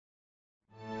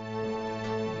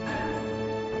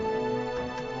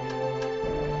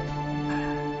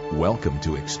Welcome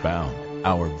to Expound,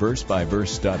 our verse-by-verse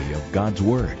study of God's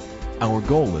Word. Our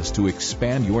goal is to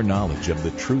expand your knowledge of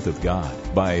the truth of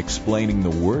God by explaining the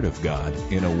Word of God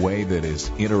in a way that is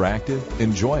interactive,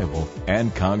 enjoyable,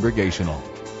 and congregational.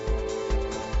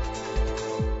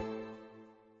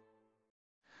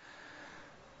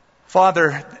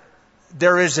 Father,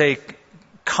 there is a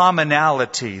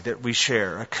commonality that we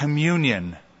share, a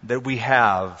communion that we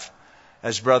have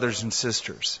as brothers and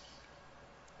sisters.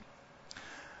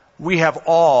 We have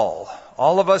all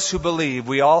of us who believe,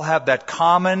 we all have that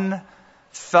common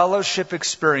fellowship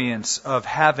experience of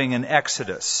having an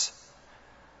exodus,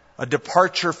 a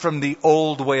departure from the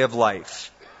old way of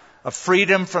life, a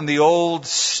freedom from the old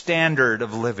standard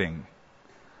of living.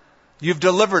 You've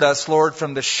delivered us, Lord,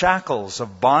 from the shackles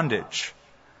of bondage.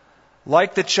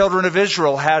 Like the children of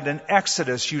Israel had an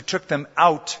exodus, you took them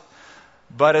out.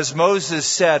 But as Moses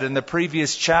said in the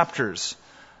previous chapters,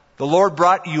 the Lord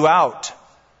brought you out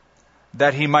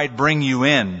that He might bring you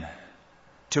in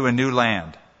to a new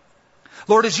land.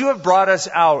 Lord, as you have brought us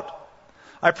out,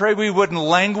 I pray we wouldn't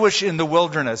languish in the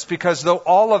wilderness, because though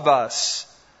all of us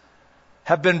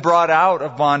have been brought out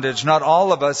of bondage, not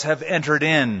all of us have entered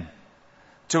in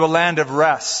to a land of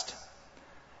rest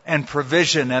and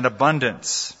provision and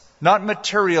abundance, not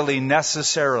materially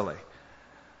necessarily,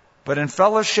 but in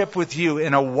fellowship with you,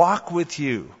 in a walk with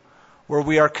you, where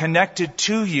we are connected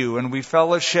to you and we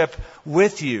fellowship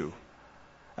with you,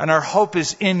 and our hope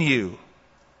is in you.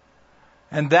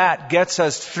 And that gets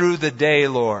us through the day,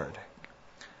 Lord,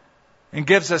 and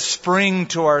gives us spring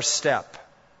to our step.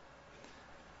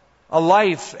 A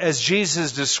life, as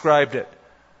Jesus described it,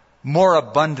 more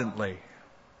abundantly.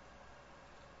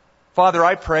 Father,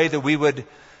 I pray that we would,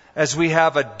 as we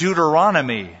have a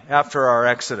Deuteronomy after our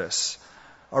Exodus,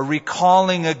 a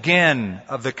recalling again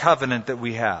of the covenant that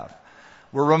we have.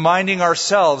 We're reminding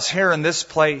ourselves here in this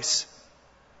place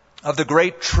of the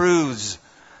great truths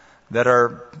that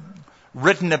are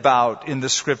written about in the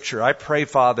Scripture. I pray,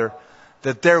 Father,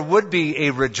 that there would be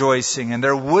a rejoicing and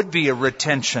there would be a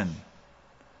retention.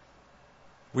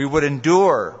 We would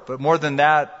endure, but more than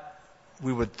that,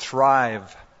 we would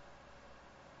thrive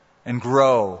and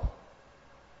grow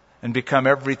and become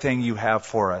everything you have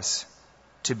for us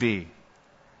to be.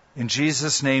 In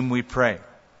Jesus' name we pray.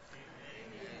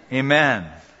 Amen.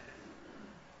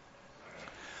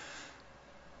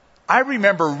 I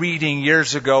remember reading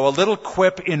years ago a little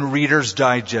quip in Reader's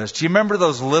Digest. Do you remember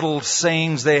those little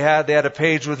sayings they had? They had a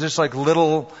page with just like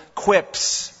little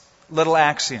quips, little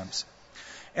axioms.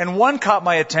 And one caught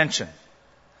my attention.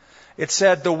 It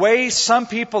said, the way some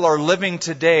people are living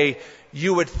today,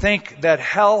 you would think that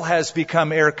hell has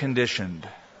become air-conditioned.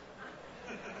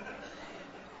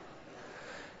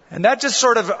 And that just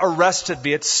sort of arrested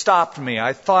me. It stopped me.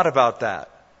 I thought about that.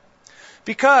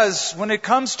 Because when it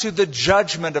comes to the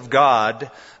judgment of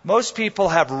God, most people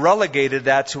have relegated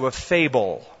that to a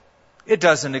fable. It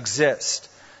doesn't exist.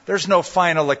 There's no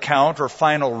final account or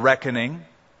final reckoning.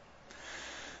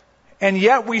 And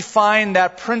yet we find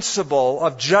that principle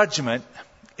of judgment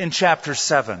in chapter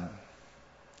 7.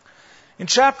 In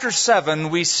chapter 7,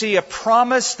 we see a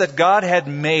promise that God had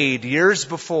made years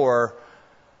before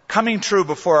coming true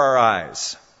before our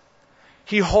eyes.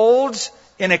 He holds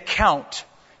an account.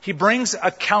 He brings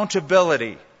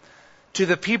accountability to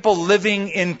the people living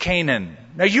in Canaan.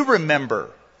 Now you remember,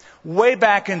 way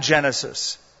back in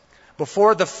Genesis,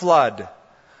 before the flood,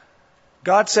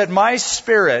 God said, my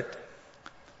Spirit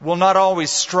will not always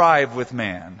strive with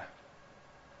man.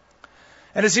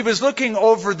 And as He was looking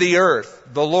over the earth,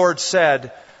 the Lord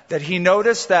said that He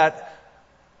noticed that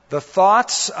the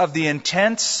thoughts of the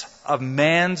intents of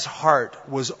man's heart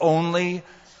was only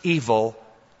evil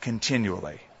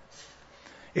continually.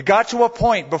 It got to a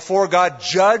point before God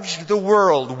judged the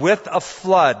world with a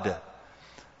flood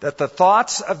that the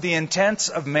thoughts of the intents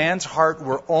of man's heart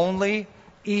were only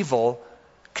evil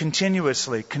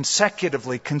continuously,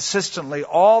 consecutively, consistently.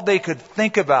 All they could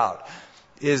think about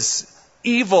is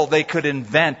evil they could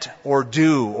invent or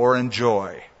do or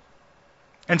enjoy.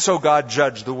 And so God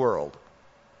judged the world.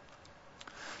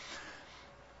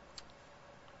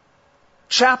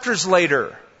 Chapters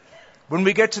later, when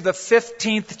we get to the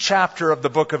 15th chapter of the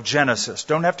book of Genesis,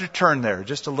 don't have to turn there,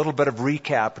 just a little bit of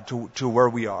recap to where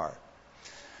we are.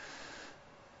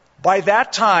 By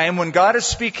that time, when God is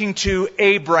speaking to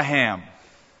Abraham,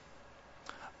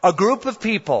 a group of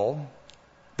people,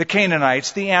 the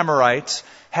Canaanites, the Amorites,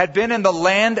 had been in the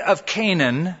land of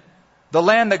Canaan, the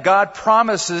land that God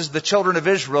promises the children of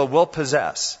Israel will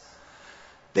possess.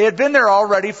 They had been there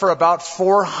already for about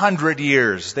 400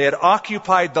 years. They had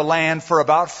occupied the land for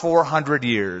about 400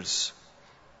 years.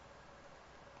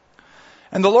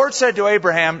 And the Lord said to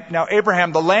Abraham, now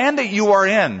Abraham, the land that you are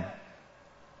in,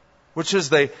 which is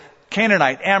the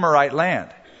Canaanite, Amorite land,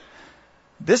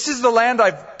 this is the land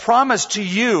I've promised to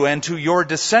you and to your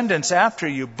descendants after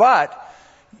you, but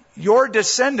your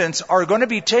descendants are going to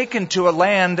be taken to a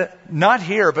land not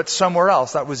here, but somewhere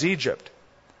else. That was Egypt.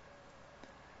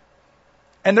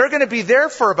 And they're going to be there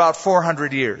for about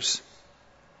 400 years.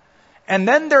 And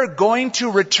then they're going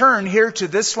to return here to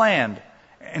this land.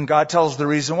 And God tells the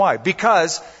reason why.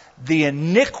 Because the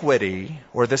iniquity,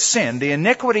 or the sin, the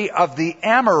iniquity of the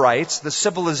Amorites, the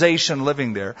civilization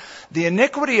living there, the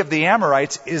iniquity of the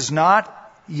Amorites is not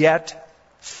yet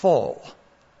full.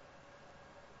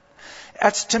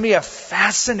 That's, to me, a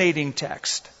fascinating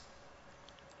text.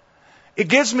 It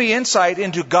gives me insight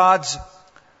into God's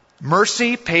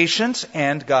mercy, patience,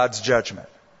 and God's judgment.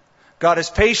 God is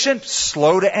patient,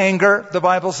 slow to anger, the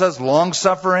Bible says,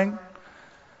 long-suffering.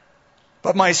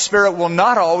 But my spirit will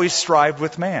not always strive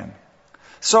with man.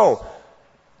 So,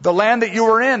 the land that you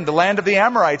were in, the land of the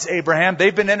Amorites, Abraham,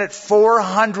 they've been in it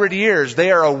 400 years.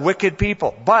 They are a wicked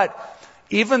people. But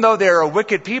even though they're a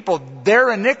wicked people,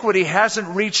 their iniquity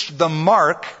hasn't reached the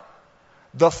mark,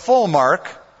 the full mark,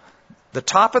 the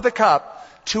top of the cup,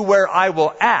 to where I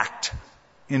will act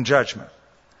in judgment.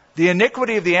 The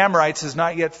iniquity of the Amorites is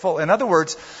not yet full. In other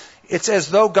words, it's as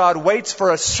though God waits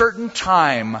for a certain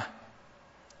time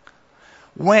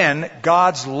when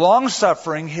God's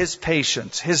long-suffering, His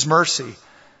patience, His mercy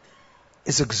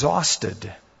is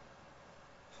exhausted.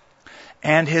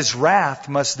 And His wrath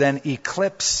must then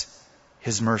eclipse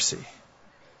His mercy.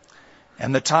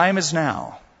 And the time is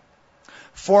now.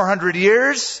 400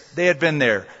 years, they had been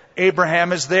there.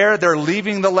 Abraham is there. They're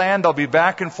leaving the land. They'll be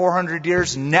back in 400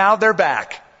 years. Now they're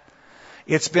back.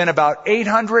 It's been about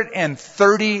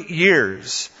 830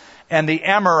 years. And the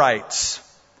Amorites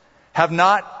have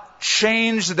not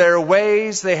changed their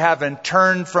ways. They haven't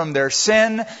turned from their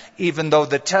sin, even though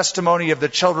the testimony of the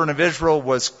children of Israel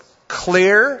was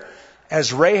clear,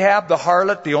 as Rahab the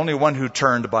harlot, the only one who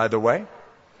turned, by the way,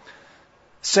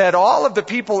 said, all of the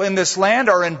people in this land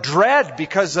are in dread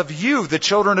because of you, the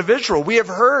children of Israel. We have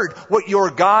heard what your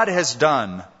God has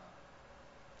done.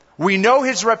 We know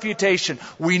His reputation.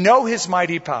 We know His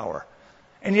mighty power.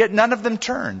 And yet none of them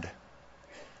turned.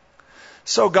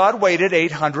 So God waited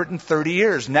 830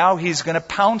 years. Now He's going to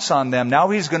pounce on them. Now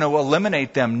He's going to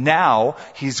eliminate them. Now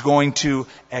He's going to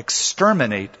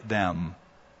exterminate them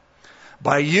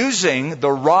by using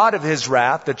the rod of His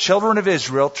wrath, the children of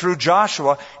Israel, through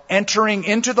Joshua, entering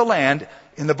into the land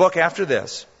in the book after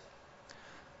this,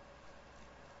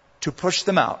 to push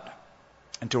them out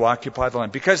and to occupy the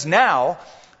land. Because now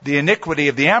the iniquity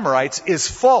of the Amorites is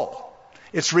full.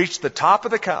 It's reached the top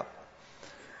of the cup.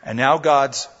 And now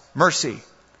God's mercy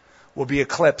will be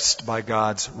eclipsed by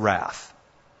God's wrath,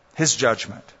 His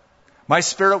judgment. My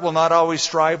spirit will not always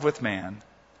strive with man.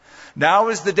 Now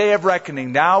is the day of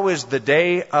reckoning. Now is the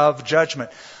day of judgment.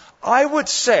 I would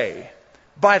say,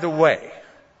 by the way,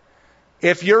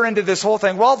 if you're into this whole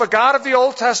thing, well, the God of the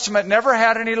Old Testament never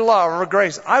had any love or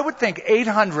grace. I would think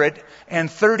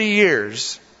 830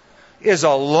 years is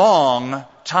a long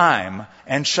time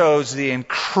and shows the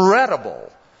incredible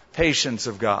patience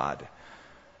of God.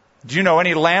 Do you know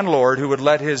any landlord who would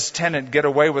let his tenant get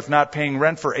away with not paying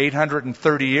rent for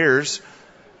 830 years?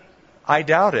 I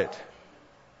doubt it.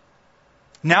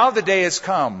 Now the day has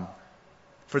come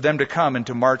for them to come and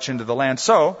to march into the land.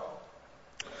 So,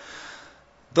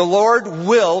 the Lord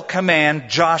will command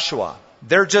Joshua.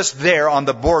 They're just there on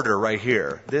the border right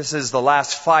here. This is the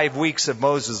last 5 weeks of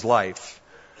Moses' life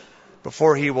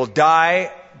before he will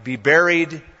die, be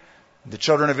buried. The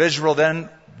children of Israel then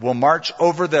will march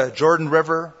over the Jordan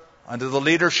River under the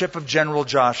leadership of General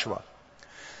Joshua.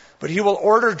 But he will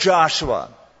order Joshua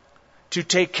to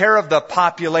take care of the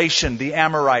population, the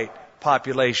Amorite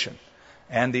population,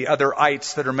 and the other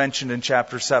ites that are mentioned in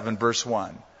chapter 7, verse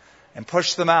 1, and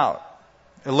push them out,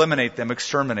 eliminate them,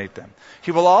 exterminate them.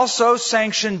 He will also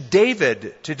sanction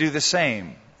David to do the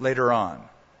same later on.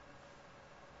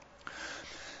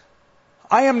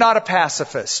 I am not a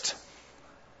pacifist.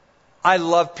 I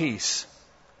love peace.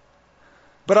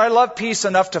 But I love peace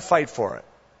enough to fight for it.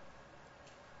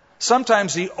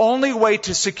 Sometimes the only way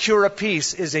to secure a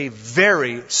peace is a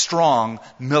very strong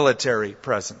military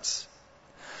presence.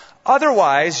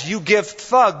 Otherwise, you give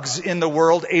thugs in the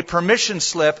world a permission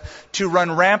slip to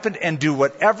run rampant and do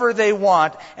whatever they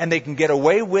want, and they can get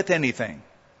away with anything.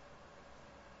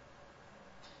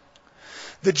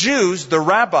 The Jews, the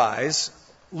rabbis,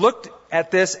 looked at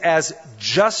this as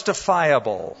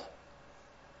justifiable,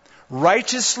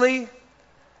 righteously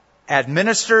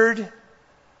administered,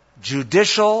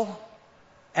 judicial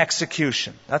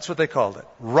execution. That's what they called it.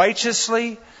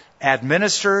 Righteously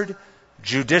administered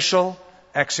judicial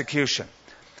execution.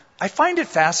 I find it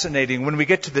fascinating when we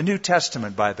get to the New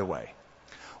Testament, by the way.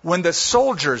 When the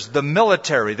soldiers, the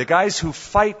military, the guys who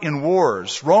fight in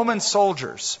wars, Roman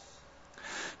soldiers,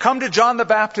 come to John the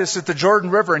Baptist at the Jordan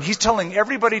River, and he's telling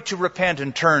everybody to repent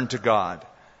and turn to God.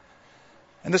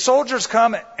 And the soldiers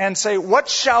come and say, "What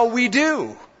shall we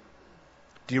do?"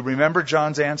 Do you remember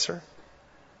John's answer?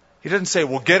 He doesn't say,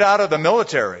 "Well, get out of the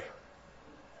military."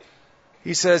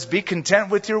 He says, "Be content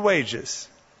with your wages."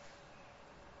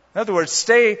 In other words,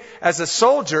 stay as a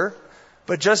soldier,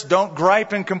 but just don't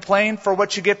gripe and complain for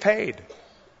what you get paid.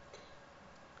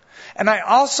 And I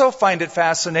also find it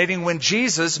fascinating when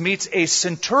Jesus meets a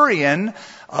centurion,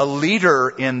 a leader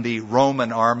in the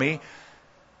Roman army.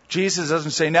 Jesus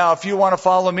doesn't say, "Now, if you want to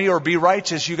follow me or be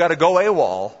righteous, you got to go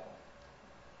AWOL."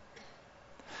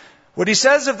 What he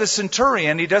says of the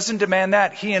centurion, he doesn't demand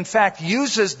that. He, in fact,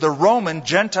 uses the Roman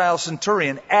Gentile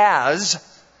centurion as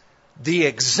the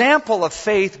example of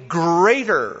faith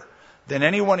greater than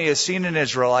anyone he has seen in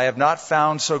Israel. I have not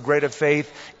found so great a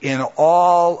faith in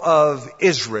all of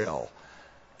Israel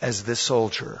as this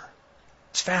soldier.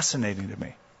 It's fascinating to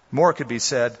me. More could be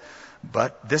said,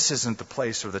 but this isn't the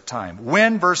place or the time.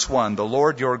 When, verse 1, the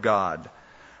Lord your God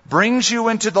brings you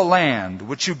into the land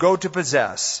which you go to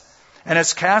possess, and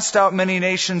has cast out many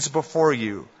nations before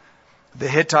you, the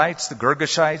Hittites, the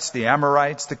Girgashites, the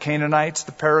Amorites, the Canaanites,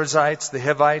 the Perizzites, the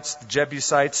Hivites, the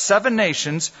Jebusites, 7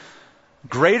 nations,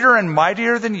 greater and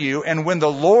mightier than you, and when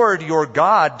the Lord your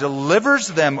God delivers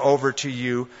them over to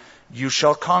you, you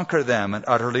shall conquer them and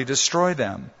utterly destroy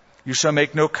them. You shall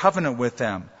make no covenant with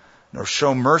them, nor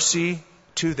show mercy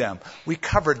to them. We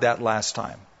covered that last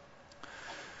time.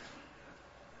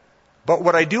 But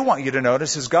what I do want you to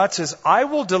notice is God says, "I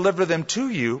will deliver them to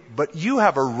you, but you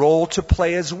have a role to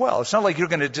play as well." It's not like you're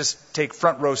going to just take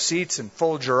front row seats and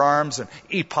fold your arms and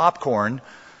eat popcorn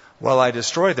while I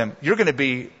destroy them. You're going to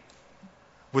be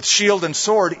with shield and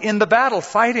sword in the battle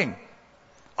fighting.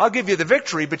 I'll give you the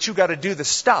victory, but you got to do the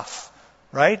stuff,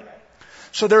 right?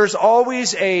 So there's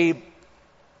always a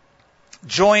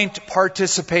joint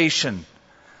participation.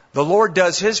 The Lord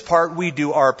does His part, we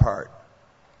do our part.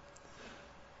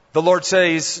 The Lord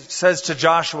says to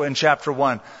Joshua in chapter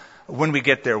 1, when we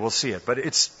get there, we'll see it, but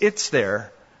it's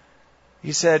there.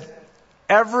 He said,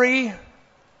 "Every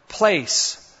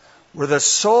place where the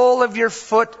sole of your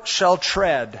foot shall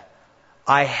tread,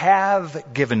 I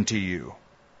have given to you."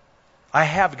 I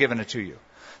have given it to you.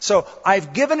 So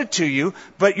I've given it to you,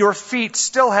 but your feet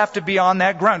still have to be on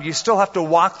that ground. You still have to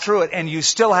walk through it, and you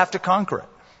still have to conquer it.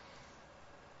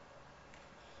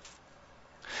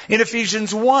 In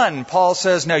Ephesians 1, Paul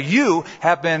says, "Now you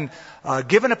have been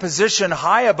given a position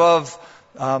high above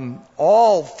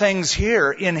all things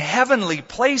here in heavenly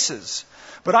places.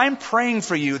 But I'm praying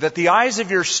for you that the eyes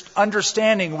of your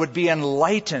understanding would be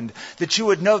enlightened, that you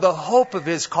would know the hope of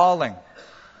His calling,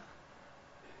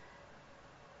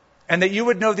 and that you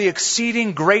would know the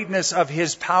exceeding greatness of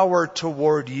His power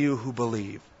toward you who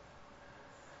believe."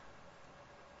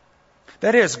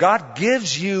 That is, God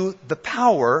gives you the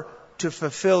power to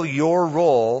fulfill your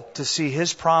role to see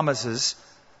His promises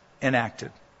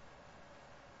enacted.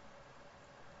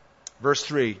 Verse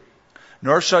 3,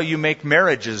 "Nor shall you make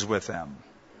marriages with them.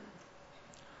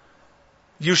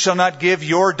 You shall not give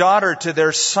your daughter to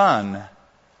their son,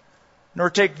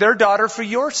 nor take their daughter for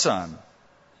your son.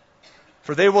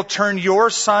 For they will turn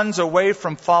your sons away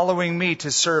from following me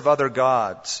to serve other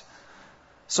gods.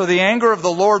 So the anger of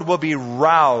the Lord will be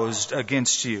roused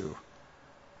against you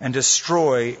and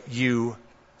destroy you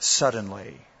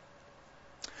suddenly."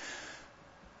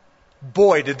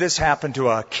 Boy, did this happen to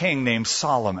a king named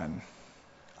Solomon.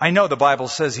 I know the Bible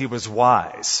says he was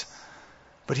wise,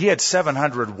 but he had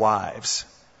 700 wives.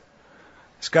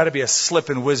 There's got to be a slip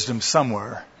in wisdom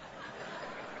somewhere.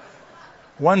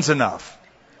 One's enough.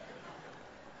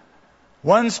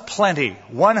 One's plenty.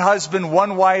 One husband,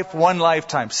 one wife, one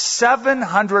lifetime.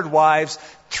 700 wives,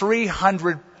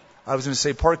 300, I was going to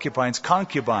say porcupines,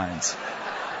 concubines.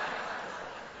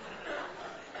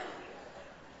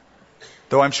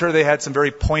 Though I'm sure they had some very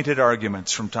pointed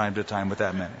arguments from time to time with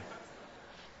that many.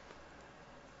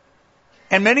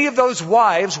 And many of those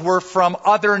wives were from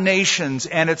other nations.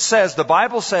 And it says, the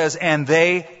Bible says, "And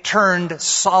they turned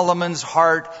Solomon's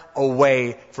heart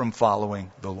away from following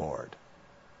the Lord."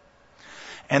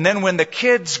 And then when the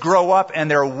kids grow up and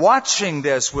they're watching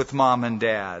this with mom and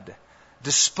dad,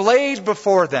 displayed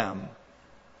before them,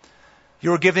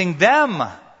 you're giving them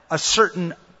a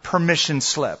certain permission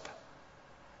slip.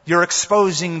 You're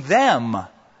exposing them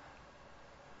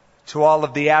to all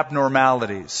of the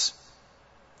abnormalities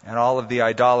and all of the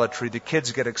idolatry, the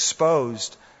kids get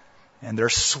exposed and they're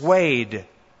swayed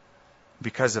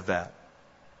because of that.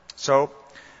 So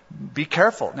be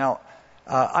careful. Now,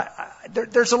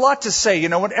 there's a lot to say. You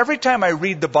know what? Every time I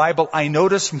read the Bible, I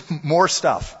notice more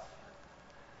stuff.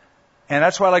 And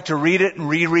that's why I like to read it and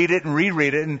reread it and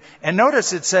reread it. And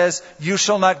notice it says, you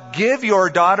shall not give your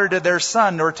daughter to their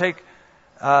son, nor take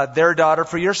their daughter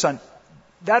for your son.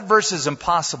 That verse is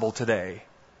impossible today.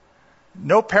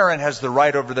 No parent has the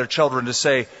right over their children to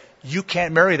say, you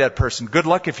can't marry that person. Good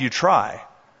luck if you try.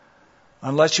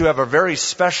 Unless you have a very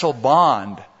special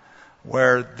bond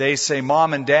where they say,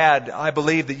 Mom and Dad, I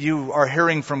believe that you are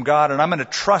hearing from God and I'm going to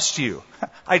trust you.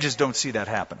 I just don't see that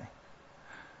happening.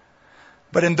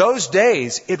 But in those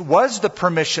days, it was the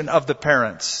permission of the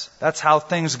parents. That's how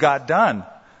things got done.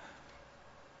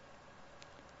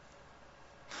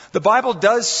 The Bible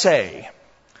does say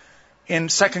in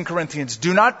 2 Corinthians,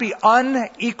 do not be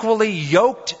unequally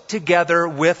yoked together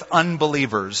with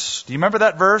unbelievers. Do you remember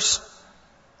that verse?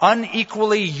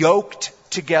 Unequally yoked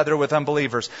together with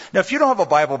unbelievers. Now, if you don't have a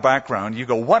Bible background, you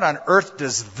go, what on earth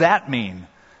does that mean?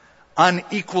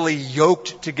 Unequally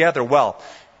yoked together. Well,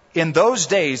 in those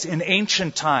days, in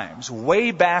ancient times,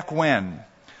 way back when,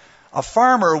 a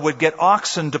farmer would get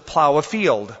oxen to plow a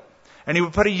field, and he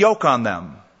would put a yoke on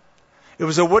them. It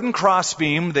was a wooden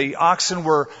crossbeam. The oxen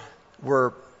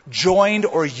were joined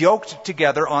or yoked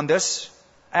together on this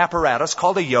apparatus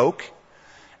called a yoke,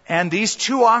 and these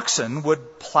two oxen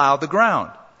would plow the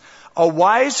ground. A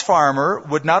wise farmer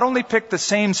would not only pick the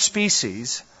same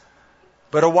species,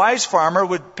 but a wise farmer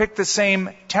would pick the same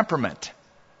temperament,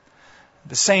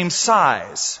 the same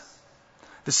size,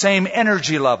 the same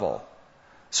energy level,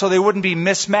 so they wouldn't be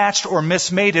mismatched or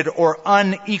mismated or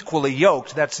unequally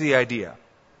yoked. That's the idea.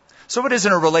 So it is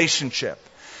in a relationship.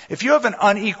 If you have an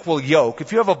unequal yoke,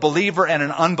 if you have a believer and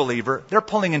an unbeliever, they're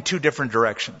pulling in two different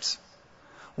directions.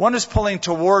 One is pulling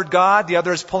toward God, the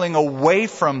other is pulling away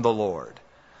from the Lord.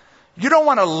 You don't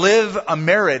want to live a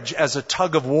marriage as a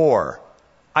tug of war.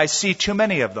 I see too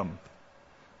many of them.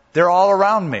 They're all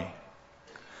around me.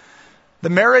 The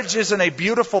marriage isn't a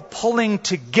beautiful pulling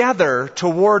together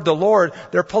toward the Lord.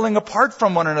 They're pulling apart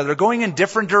from one another, going in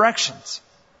different directions.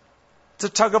 It's a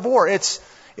tug of war. It's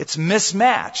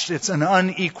mismatched. It's an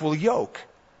unequal yoke.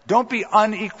 Don't be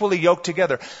unequally yoked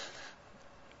together.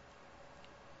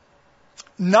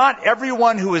 Not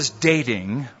everyone who is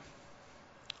dating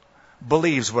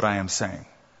believes what I am saying.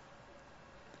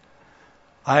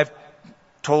 I've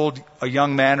told a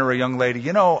young man or a young lady,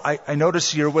 I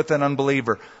notice you're with an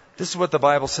unbeliever. This is what the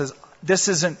Bible says. This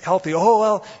isn't healthy. Oh,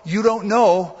 well, you don't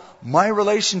know. My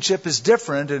relationship is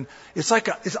different, and it's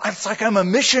like I'm a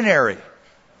missionary.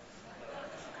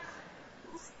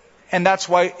 And that's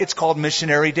why it's called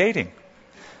missionary dating.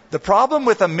 The problem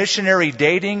with a missionary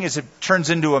dating is it turns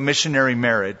into a missionary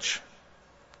marriage.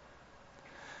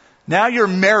 Now you're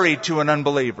married to an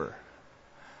unbeliever.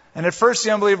 And at first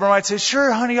the unbeliever might say,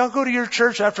 sure, honey, I'll go to your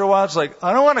church. After a while, it's like,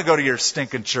 I don't want to go to your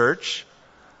stinking church.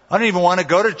 I don't even want to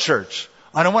go to church.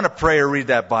 I don't want to pray or read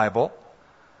that Bible.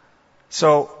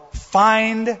 So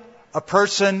find a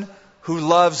person who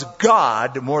loves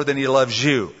God more than he loves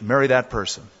you. Marry that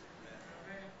person.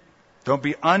 Don't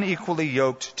be unequally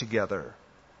yoked together,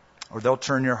 or they'll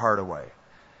turn your heart away.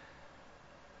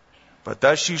 But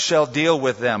thus you shall deal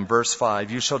with them, verse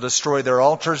 5. You shall destroy their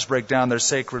altars, break down their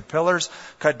sacred pillars,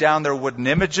 cut down their wooden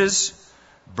images,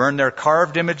 burn their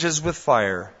carved images with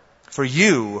fire. For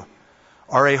you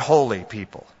are a holy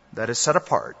people that is set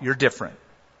apart. You're different.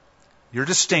 You're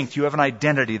distinct. You have an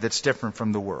identity that's different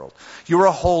from the world. You're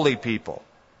a holy people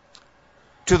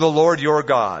to the Lord your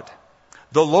God.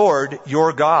 The Lord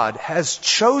your God has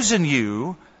chosen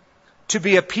you to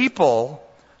be a people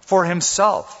for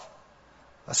himself,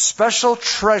 a special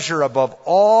treasure above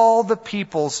all the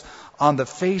peoples on the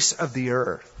face of the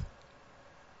earth.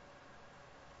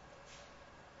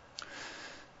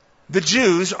 The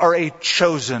Jews are a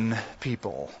chosen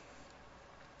people.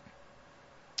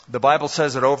 The Bible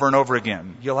says it over and over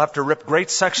again. You'll have to rip great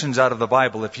sections out of the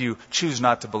Bible if you choose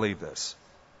not to believe this.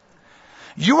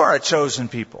 You are a chosen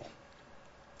people.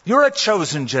 You're a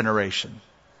chosen generation.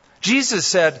 Jesus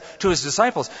said to his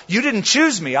disciples, you didn't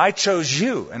choose me, I chose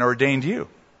you and ordained you.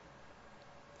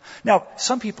 Now,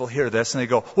 some people hear this and they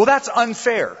go, well, that's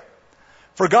unfair.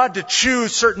 For God to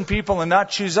choose certain people and not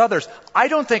choose others. I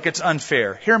don't think it's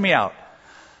unfair. Hear me out.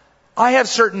 I have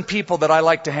certain people that I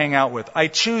like to hang out with. I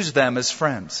choose them as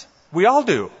friends. We all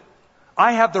do.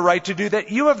 I have the right to do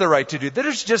that. You have the right to do that.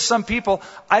 There's just some people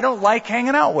I don't like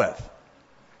hanging out with.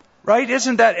 Right?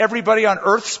 Isn't that everybody on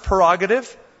earth's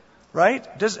prerogative? Right?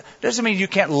 Doesn't mean you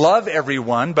can't love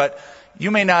everyone, but you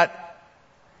may not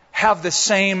have the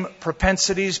same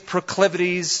propensities,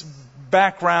 proclivities,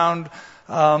 background,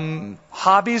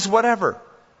 hobbies, whatever.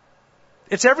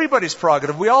 It's everybody's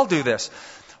prerogative. We all do this.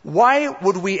 Why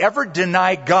would we ever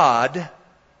deny God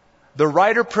the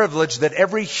right or privilege that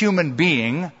every human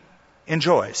being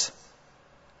enjoys?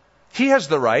 He has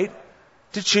the right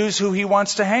to choose who he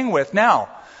wants to hang with. Now,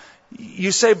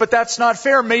 you say, but that's not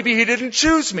fair. Maybe he didn't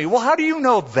choose me. Well, how do you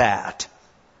know that?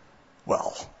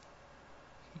 Well,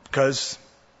 because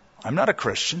I'm not a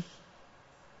Christian.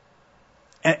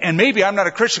 And maybe I'm not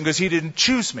a Christian because he didn't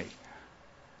choose me.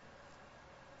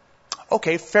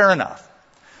 Okay, fair enough.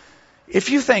 If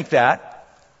you think that,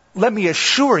 let me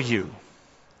assure you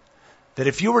that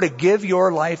if you were to give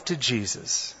your life to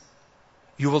Jesus,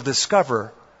 you will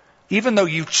discover, even though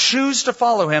you choose to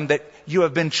follow him, that you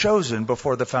have been chosen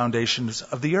before the foundations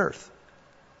of the earth.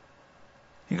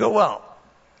 You go, well,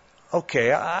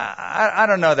 okay, I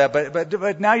don't know that,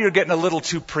 but now you're getting a little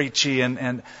too preachy,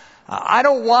 and I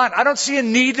don't see a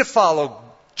need to follow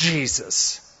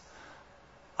Jesus.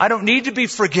 I don't need to be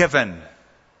forgiven.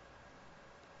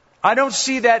 I don't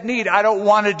see that need. I don't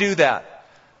want to do that.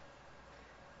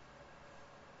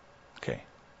 Okay,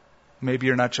 maybe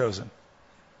you're not chosen.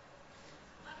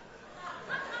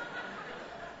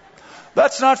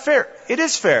 That's not fair. It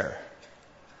is fair.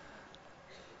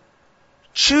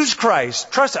 Choose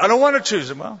Christ. Trust him. I don't want to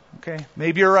choose him. Well, okay,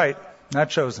 maybe you're right. Not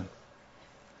chosen.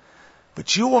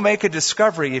 But you will make a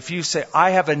discovery if you say,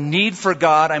 I have a need for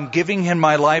God. I'm giving him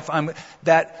my life.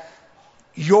 That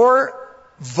your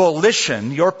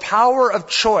volition, your power of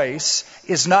choice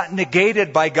is not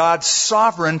negated by God's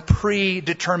sovereign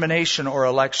predetermination or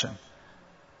election.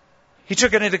 He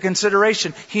took it into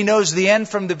consideration. He knows the end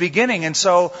from the beginning, and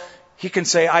so he can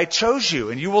say, I chose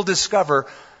you, and you will discover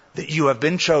that you have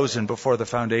been chosen before the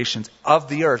foundations of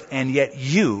the earth, and yet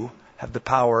you have the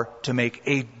power to make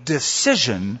a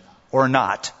decision or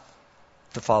not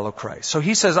to follow Christ. So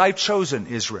he says, I've chosen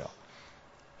Israel.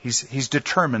 He's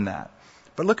determined that.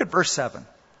 But look at verse 7.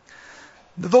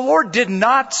 The Lord did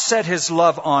not set his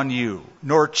love on you,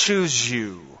 nor choose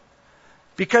you,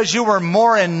 because you were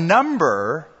more in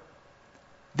number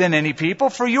than any people,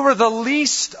 for you were the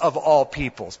least of all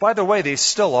peoples. By the way, they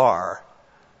still are.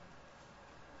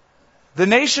 The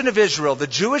nation of Israel, the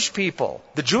Jewish people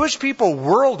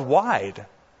worldwide,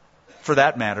 for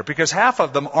that matter, because half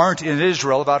of them aren't in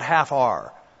Israel, about half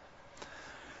are,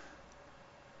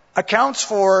 accounts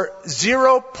for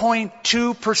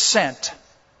 0.2%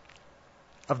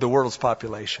 of the world's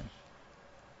population.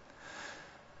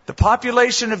 The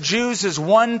population of Jews is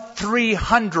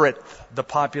 1/300th the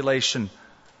population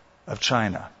of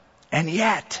China. And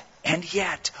yet,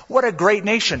 what a great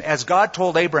nation. As God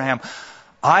told Abraham,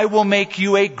 I will make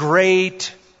you a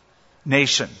great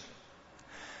nation.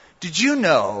 Did you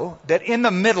know that in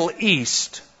the Middle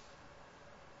East,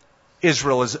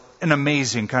 Israel is an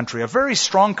amazing country, a very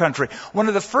strong country. One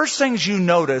of the first things you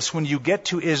notice when you get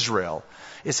to Israel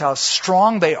is how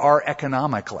strong they are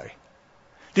economically.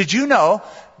 Did you know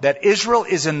that Israel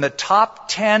is in the top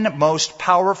 10 most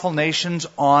powerful nations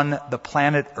on the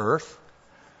planet Earth?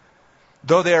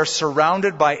 Though they are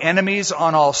surrounded by enemies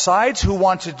on all sides who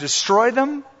want to destroy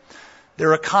them,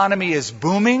 their economy is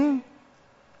booming.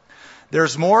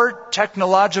 There's more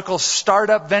technological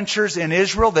startup ventures in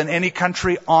Israel than any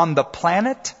country on the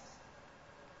planet.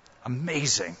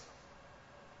 Amazing.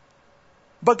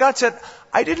 But God said,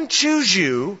 I didn't choose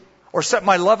you or set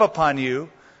my love upon you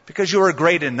because you were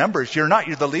great in numbers. You're not.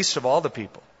 You're the least of all the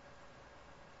people.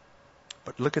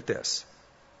 But look at this.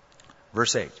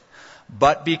 Verse 8.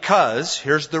 But because,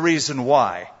 here's the reason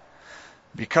why.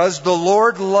 Because the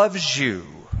Lord loves you,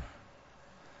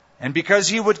 and because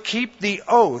he would keep the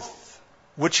oath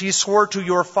which he swore to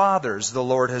your fathers, the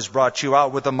Lord has brought you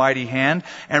out with a mighty hand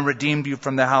and redeemed you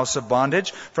from the house of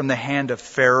bondage, from the hand of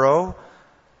Pharaoh,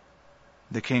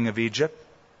 the king of Egypt.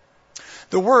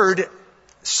 The word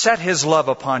set his love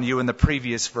upon you in the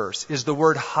previous verse is the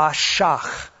word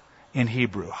hashach in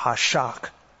Hebrew, hashach.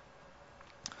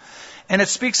 And it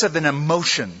speaks of an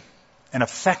emotion, an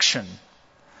affection.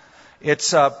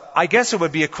 It's, I guess it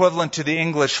would be equivalent to the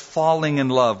English falling in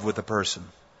love with a person.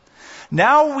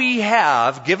 Now we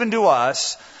have given to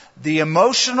us the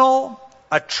emotional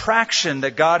attraction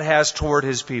that God has toward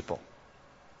his people.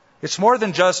 It's more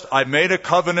than just, I made a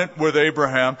covenant with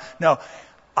Abraham. No,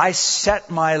 I set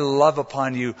my love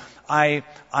upon you. I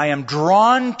am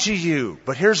drawn to you.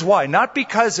 But here's why. Not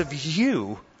because of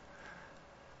you,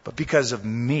 but because of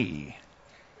me.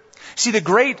 See, the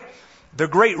great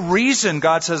reason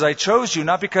God says, I chose you,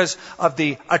 not because of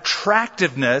the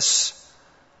attractiveness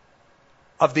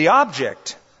of the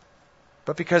object,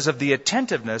 but because of the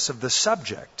attentiveness of the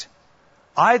subject.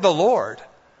 I, the Lord,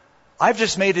 I've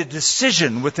just made a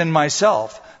decision within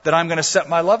myself that I'm going to set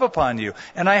my love upon you.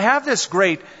 And I have this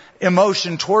great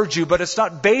emotion towards you, but it's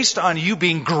not based on you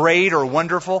being great or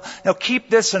wonderful. Now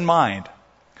keep this in mind.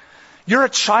 You're a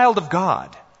child of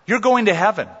God. You're going to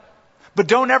heaven. But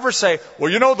don't ever say,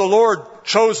 well, the Lord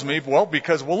chose me. Well,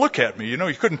 because, look at me.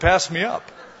 You couldn't pass me up.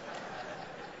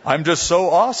 I'm just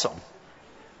so awesome.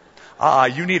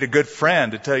 You need a good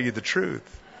friend to tell you the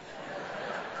truth.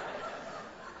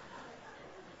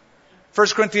 1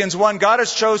 Corinthians 1, God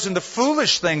has chosen the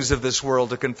foolish things of this world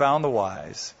to confound the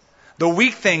wise, the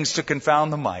weak things to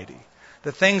confound the mighty,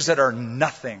 the things that are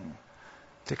nothing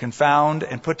to confound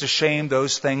and put to shame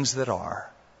those things that are.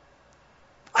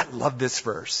 I love this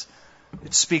verse.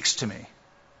 It speaks to me.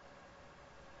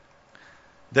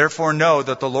 Therefore know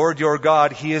that the Lord your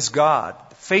God, He is God,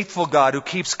 the faithful God who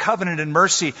keeps covenant and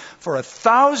mercy for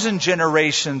 1,000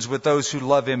 generations with those who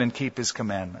love Him and keep His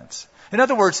commandments. In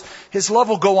other words, His love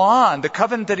will go on. The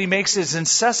covenant that He makes is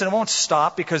incessant. It won't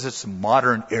stop because it's a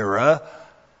modern era.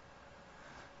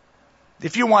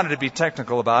 If you wanted to be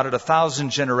technical about it, 1,000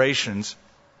 generations,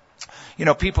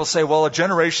 people say, well, a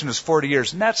generation is 40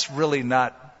 years. And that's really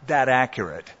not that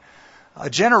accurate. A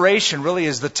generation really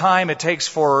is the time it takes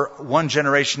for one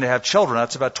generation to have children.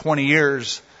 That's about 20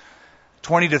 years.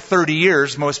 20 to 30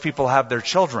 years, most people have their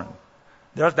children.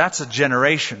 That's a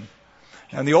generation.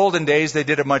 In the olden days, they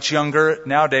did it much younger.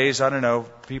 Nowadays, I don't know,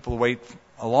 people wait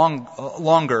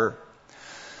longer.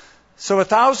 So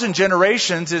 1,000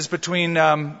 generations is between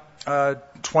 20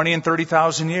 and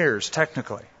 30,000 years,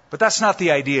 technically. But that's not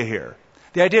the idea here.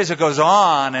 The idea is it goes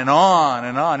on and on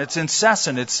and on. It's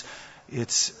incessant.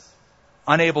 It's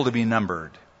unable to be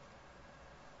numbered.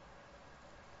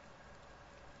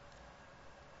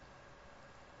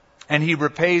 And He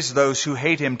repays those who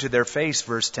hate Him to their face,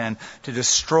 verse 10, to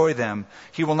destroy them.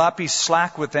 He will not be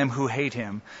slack with them who hate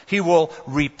Him. He will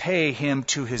repay him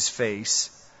to his face.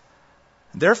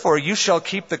 Therefore you shall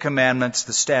keep the commandments,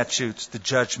 the statutes, the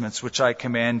judgments, which I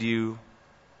command you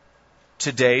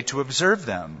today to observe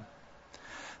them.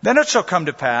 Then it shall come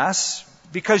to pass,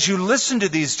 because you listen to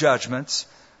these judgments,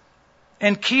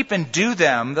 and keep and do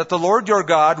them, that the Lord your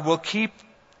God will keep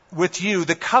with you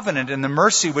the covenant and the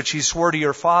mercy which He swore to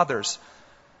your fathers.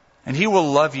 And He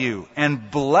will love you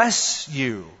and bless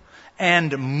you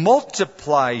and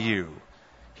multiply you.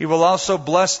 He will also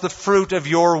bless the fruit of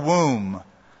your womb,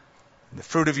 the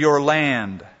fruit of your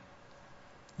land,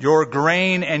 your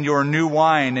grain and your new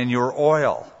wine and your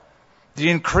oil, the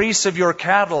increase of your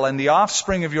cattle and the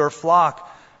offspring of your flock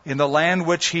in the land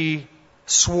which He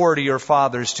swore to your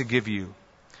fathers to give you.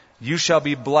 You shall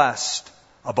be blessed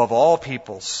above all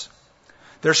peoples.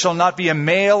 There shall not be a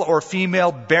male or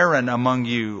female barren among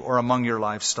you or among your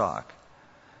livestock.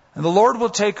 And the Lord will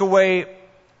take away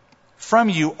from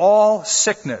you all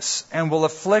sickness and will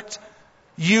afflict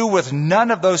you with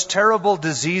none of those terrible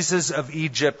diseases of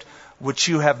Egypt which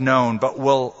you have known, but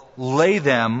will lay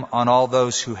them on all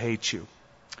those who hate you.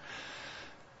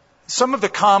 Some of the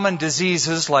common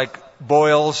diseases like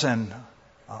boils and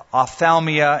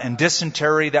ophthalmia and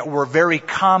dysentery that were very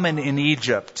common in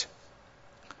Egypt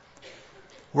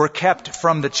were kept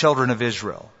from the children of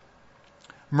Israel.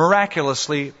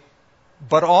 Miraculously,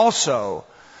 but also,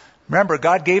 remember,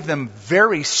 God gave them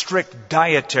very strict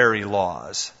dietary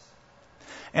laws.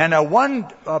 And one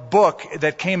book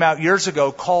that came out years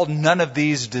ago called None of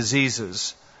These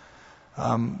Diseases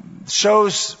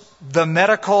shows the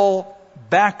medical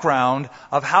background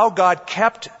of how God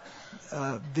kept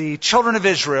the children of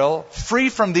Israel free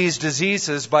from these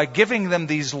diseases by giving them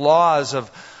these laws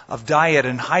of diet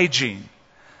and hygiene.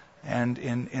 And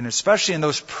especially in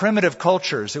those primitive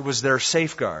cultures, it was their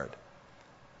safeguard.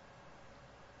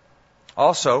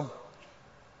 Also,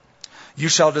 you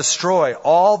shall destroy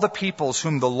all the peoples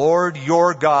whom the Lord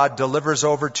your God delivers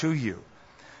over to you.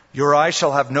 Your eye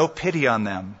shall have no pity on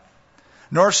them,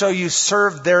 nor shall you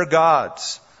serve their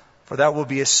gods, for that will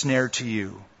be a snare to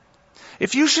you.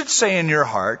 If you should say in your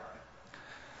heart,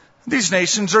 these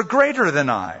nations are greater than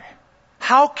I,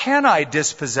 how can I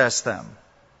dispossess them?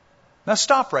 Now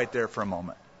stop right there for a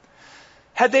moment.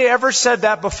 Had they ever said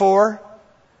that before?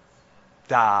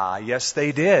 Yes,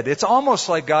 they did. It's almost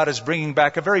like God is bringing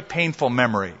back a very painful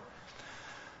memory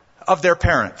of their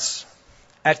parents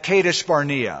at Kadesh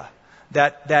Barnea,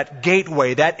 that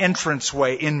gateway, that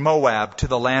entranceway in Moab to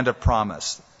the land of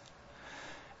promise.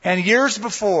 And years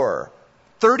before,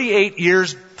 38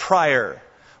 years prior,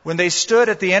 when they stood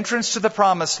at the entrance to the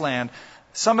promised land,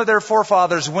 some of their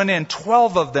forefathers went in,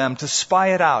 12 of them, to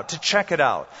spy it out, to check it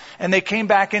out. And they came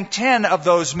back and 10 of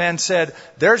those men said,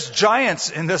 there's giants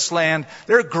in this land.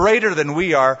 They're greater than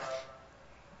we are.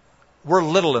 We're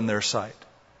little in their sight.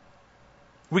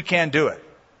 We can't do it.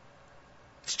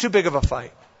 It's too big of a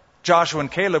fight. Joshua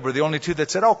and Caleb were the only two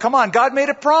that said, oh, come on, God made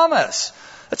a promise.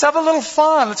 Let's have a little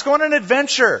fun. Let's go on an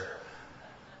adventure.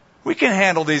 We can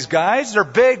handle these guys. They're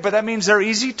big, but that means they're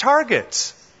easy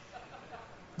targets.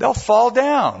 They'll fall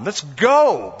down. Let's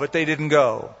go. But they didn't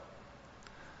go.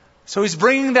 So he's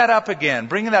bringing that up again,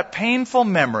 bringing that painful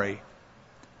memory.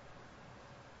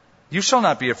 You shall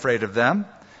not be afraid of them.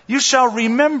 You shall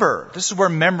remember. This is where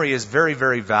memory is very,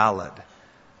 very valid.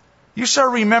 You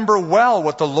shall remember well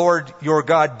what the Lord your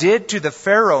God did to the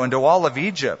Pharaoh and to all of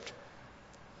Egypt.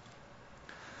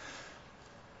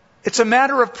 It's a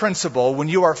matter of principle when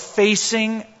you are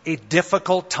facing a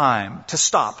difficult time to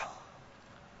stop.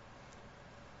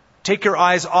 Take your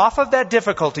eyes off of that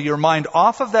difficulty, your mind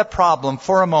off of that problem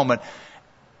for a moment.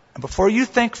 And before you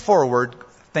think forward,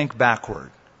 think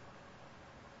backward.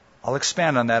 I'll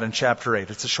expand on that in chapter 8.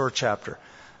 It's a short chapter.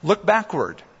 Look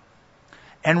backward.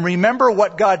 And remember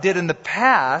what God did in the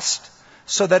past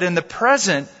so that in the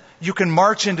present you can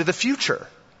march into the future.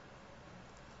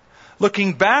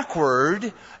 Looking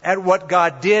backward at what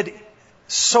God did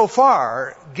so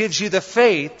far gives you the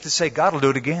faith to say, God will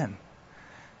do it again.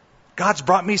 God's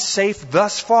brought me safe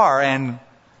thus far, and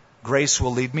grace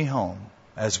will lead me home,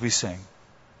 as we sing.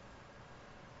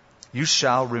 You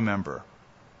shall remember.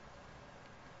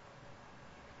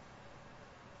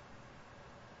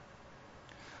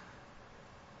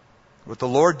 What the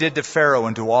Lord did to Pharaoh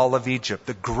and to all of Egypt,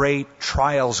 the great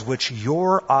trials which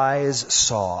your eyes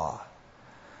saw,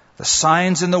 the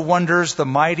signs and the wonders, the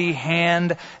mighty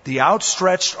hand, the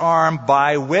outstretched arm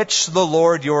by which the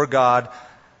Lord your God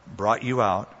brought you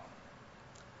out.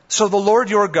 So the Lord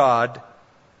your God,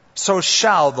 so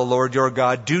shall the Lord your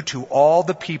God do to all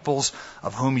the peoples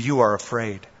of whom you are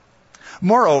afraid.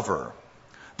 Moreover,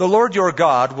 the Lord your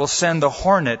God will send the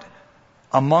hornet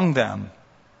among them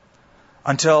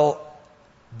until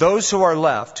those who are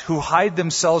left, who hide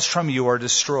themselves from you, are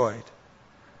destroyed.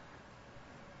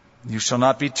 You shall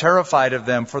not be terrified of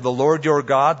them, for the Lord your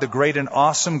God, the great and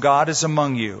awesome God, is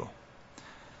among you.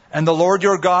 And the Lord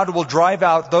your God will drive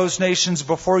out those nations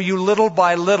before you little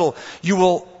by little. You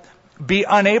will be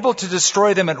unable to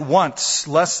destroy them at once,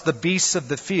 lest the beasts of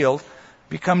the field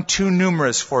become too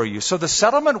numerous for you. So the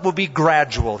settlement will be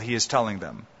gradual, he is telling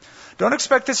them. Don't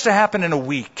expect this to happen in a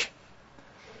week.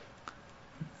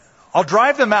 I'll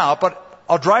drive them out, but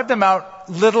I'll drive them out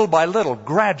little by little,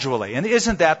 gradually. And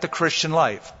isn't that the Christian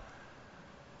life?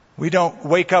 We don't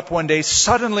wake up one day,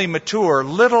 suddenly mature.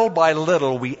 Little by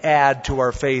little, we add to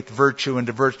our faith virtue, and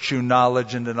to virtue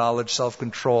knowledge, and to knowledge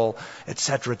self-control,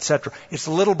 etc., etc. It's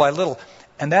little by little.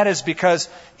 And that is because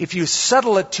if you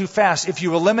settle it too fast, if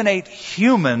you eliminate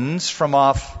humans from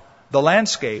off the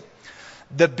landscape,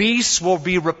 the beasts will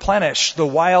be replenished. The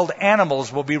wild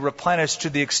animals will be replenished to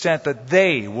the extent that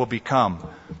they will become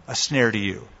a snare to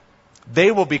you.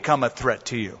 They will become a threat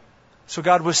to you. So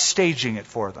God was staging it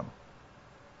for them.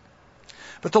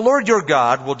 But the Lord your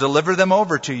God will deliver them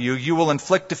over to you. You will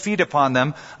inflict defeat upon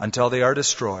them until they are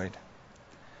destroyed.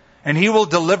 And he will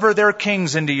deliver their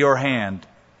kings into your hand.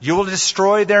 You will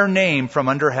destroy their name from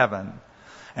under heaven.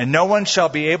 And no one shall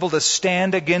be able to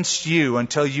stand against you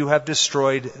until you have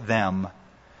destroyed them.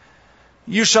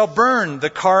 You shall burn the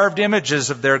carved images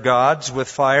of their gods with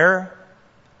fire.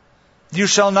 You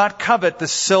shall not covet the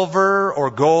silver or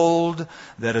gold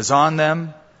that is on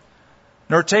them,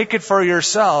 nor take it for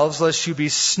yourselves, lest you be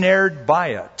snared by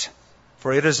it,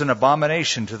 for it is an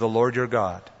abomination to the Lord your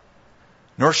God.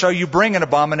 Nor shall you bring an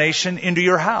abomination into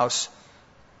your house,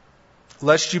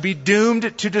 lest you be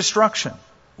doomed to destruction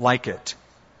like it.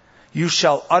 You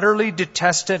shall utterly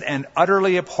detest it and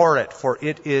utterly abhor it, for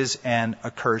it is an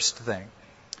accursed thing.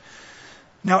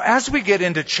 Now, as we get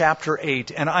into chapter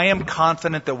 8, and I am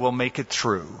confident that we'll make it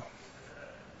through,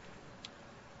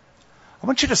 I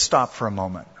want you to stop for a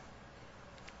moment.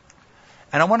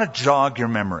 And I want to jog your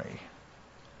memory.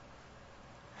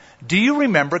 Do you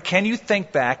remember, can you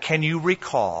think back, can you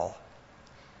recall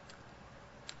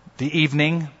the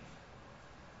evening,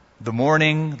 the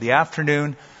morning, the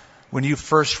afternoon, when you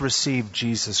first received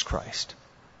Jesus Christ?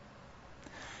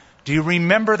 Do you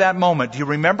remember that moment? Do you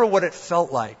remember what it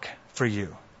felt like for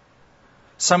you?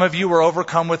 Some of you were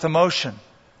overcome with emotion.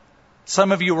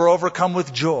 Some of you were overcome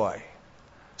with joy.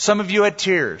 Some of you had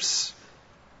tears.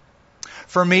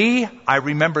 For me, I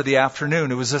remember the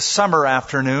afternoon. It was a summer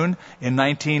afternoon in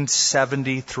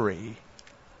 1973.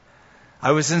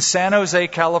 I was in San Jose,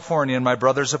 California, in my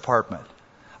brother's apartment.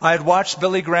 I had watched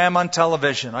Billy Graham on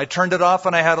television. I turned it off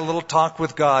and I had a little talk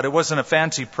with God. It wasn't a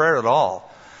fancy prayer at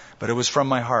all, but it was from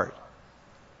my heart.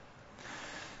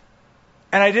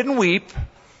 And I didn't weep.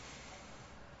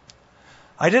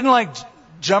 I didn't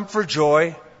jump for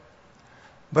joy,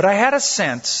 but I had a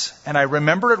sense, and I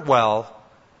remember it well,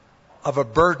 of a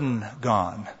burden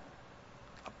gone.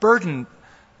 A burden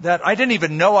that I didn't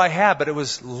even know I had, but it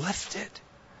was lifted.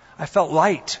 I felt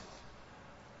light.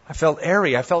 I felt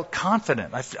airy. I felt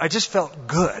confident. I just felt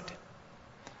good.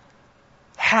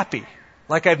 Happy,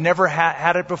 like I've never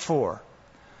had it before.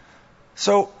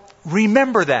 So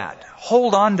remember that.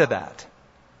 Hold on to that.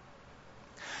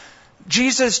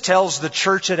 Jesus tells the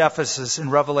church at Ephesus in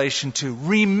Revelation 2,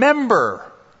 remember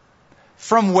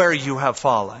from where you have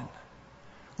fallen.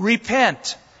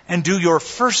 Repent and do your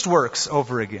first works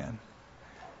over again.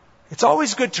 It's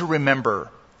always good to remember.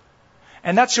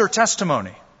 And that's your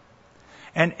testimony.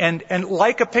 And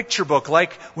like a picture book,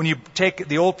 like when you take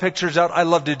the old pictures out, I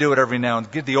love to do it every now and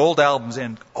get the old albums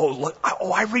in.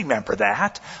 I remember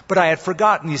that. But I had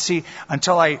forgotten, you see,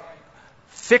 until I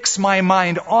fix my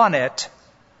mind on it,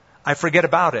 I forget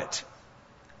about it.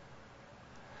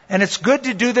 And it's good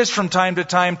to do this from time to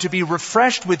time to be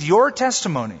refreshed with your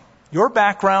testimony, your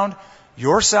background,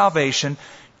 your salvation,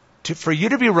 for you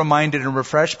to be reminded and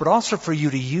refreshed, but also for you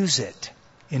to use it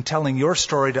in telling your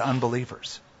story to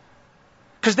unbelievers.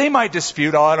 Because they might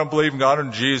dispute, I don't believe in God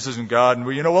and Jesus and God.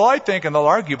 And, I think, and they'll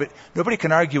argue, but nobody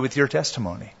can argue with your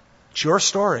testimony. It's your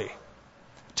story.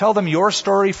 Tell them your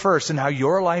story first and how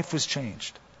your life was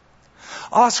changed.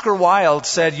 Oscar Wilde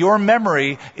said, your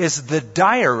memory is the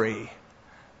diary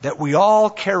that we all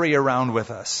carry around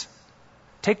with us.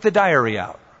 Take the diary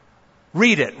out.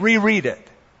 Read it. Reread it.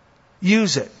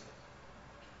 Use it.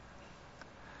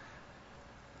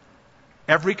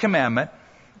 Every commandment,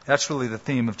 that's really the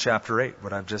theme of chapter 8,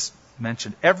 what I've just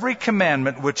mentioned. Every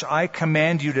commandment which I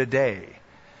command you today,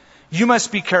 you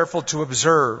must be careful to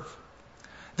observe,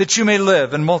 that you may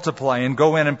live and multiply and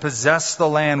go in and possess the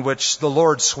land which the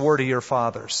Lord swore to your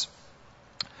fathers.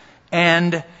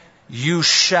 And you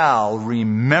shall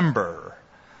remember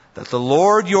that the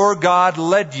Lord your God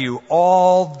led you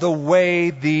all the way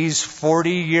these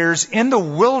 40 years in the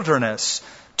wilderness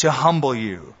to humble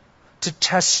you, to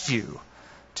test you,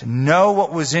 to know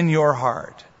what was in your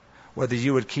heart, whether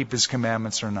you would keep His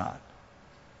commandments or not.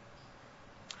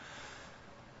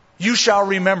 You shall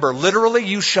remember. Literally,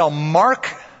 you shall mark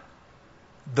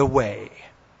the way.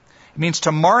 It means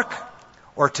to mark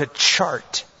or to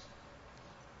chart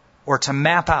or to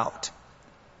map out.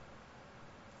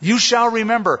 You shall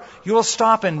remember. You will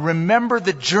stop and remember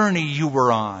the journey you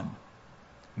were on.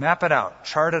 Map it out,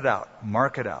 chart it out,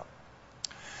 mark it out.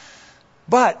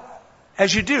 But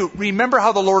as you do, remember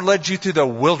how the Lord led you through the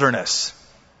wilderness.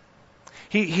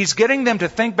 He's getting them to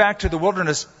think back to the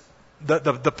wilderness,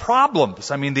 the problems.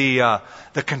 I mean, the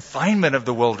confinement of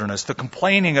the wilderness, the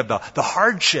complaining of the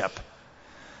hardship.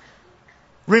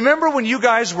 Remember when you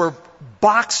guys were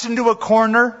boxed into a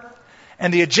corner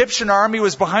and the Egyptian army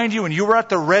was behind you and you were at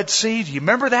the Red Sea? Do you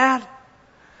remember that?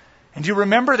 And do you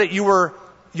remember that you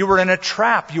were in a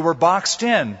trap? You were boxed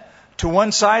in. To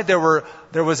one side there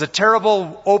was a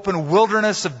terrible open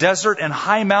wilderness of desert and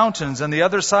high mountains, and the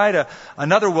other side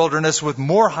another wilderness with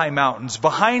more high mountains.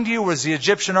 Behind you was the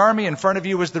Egyptian army, in front of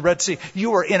you was the Red Sea. You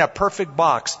were in a perfect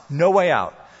box, no way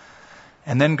out.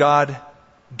 And then God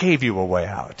gave you a way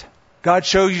out. God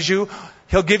shows you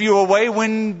He'll give you a way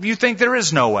when you think there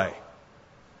is no way.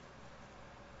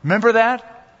 Remember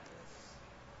that?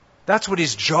 That's what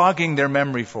He's jogging their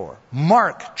memory for.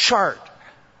 Mark, chart.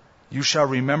 You shall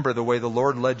remember the way the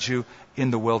Lord led you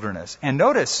in the wilderness. And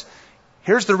notice,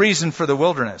 here's the reason for the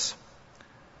wilderness.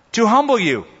 To humble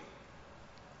you,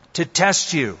 to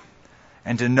test you,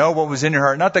 and to know what was in your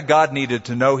heart. Not that God needed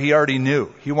to know, He already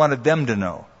knew. He wanted them to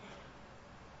know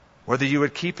whether you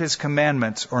would keep His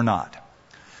commandments or not.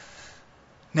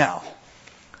 Now,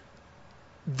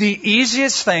 the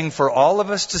easiest thing for all of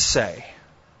us to say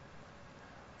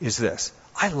is this: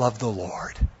 I love the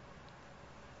Lord.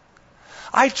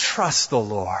 I trust the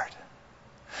Lord.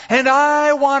 And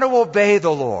I want to obey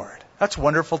the Lord. That's a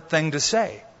wonderful thing to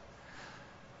say.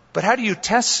 But how do you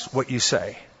test what you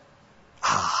say?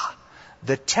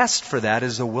 The test for that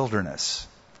is the wilderness.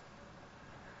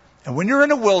 And when you're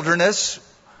in a wilderness,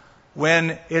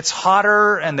 when it's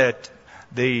hotter and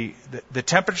the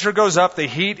temperature goes up, the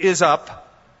heat is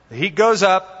up, the heat goes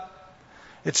up,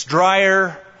 it's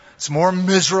drier, it's more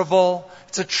miserable,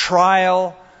 it's a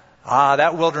trial.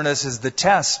 That wilderness is the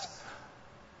test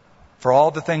for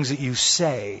all the things that you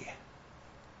say.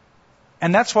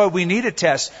 And that's why we need a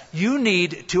test. You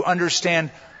need to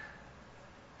understand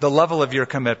the level of your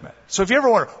commitment. So if you ever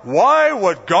wonder, why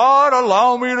would God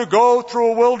allow me to go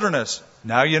through a wilderness?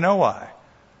 Now you know why.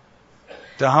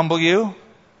 To humble you,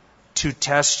 to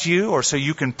test you, or so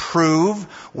you can prove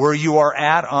where you are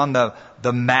at on the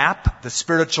the map, the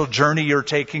spiritual journey you're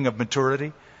taking of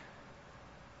maturity,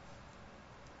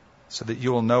 so that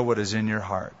you will know what is in your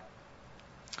heart.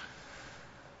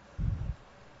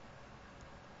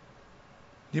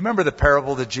 Do you remember the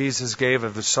parable that Jesus gave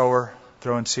of the sower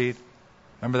throwing seed?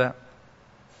 Remember that?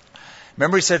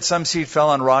 Remember he said some seed fell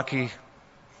on rocky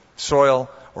soil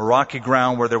or rocky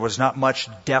ground where there was not much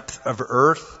depth of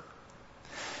earth.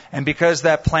 And because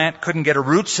that plant couldn't get a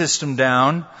root system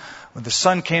down, when the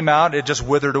sun came out, it just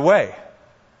withered away.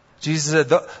 Jesus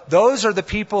said, those are the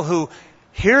people who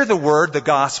hear the word, the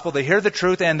gospel, they hear the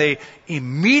truth, and they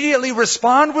immediately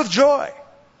respond with joy.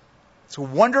 It's a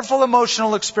wonderful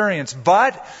emotional experience,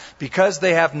 but because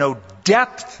they have no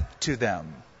depth to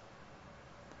them,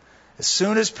 as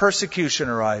soon as persecution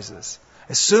arises,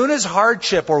 as soon as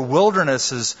hardship or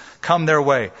wildernesses come their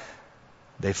way,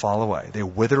 they fall away, they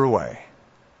wither away.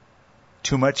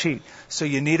 Too much heat. So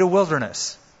you need a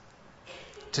wilderness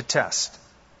to test.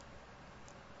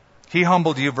 He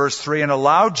humbled you, verse 3, and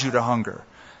allowed you to hunger.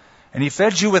 And he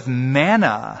fed you with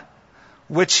manna,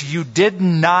 which you did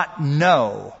not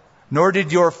know, nor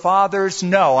did your fathers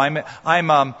know.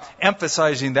 I'm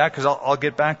emphasizing that because I'll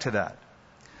get back to that.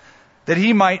 That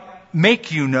he might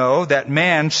make you know that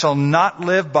man shall not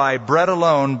live by bread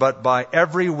alone, but by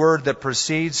every word that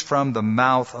proceeds from the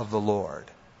mouth of the Lord.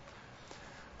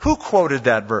 Who quoted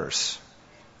that verse?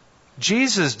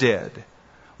 Jesus did.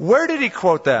 Where did he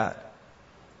quote that?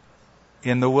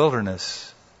 In the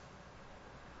wilderness.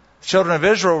 Children of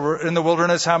Israel were in the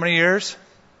wilderness how many years?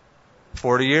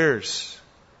 40 years.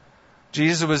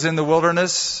 Jesus was in the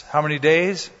wilderness how many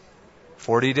days?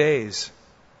 40 days.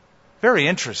 Very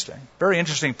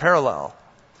interesting parallel.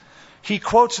 He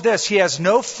quotes this, he has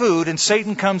no food, and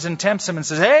Satan comes and tempts him and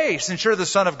says, hey, since you're the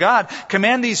Son of God,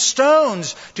 command these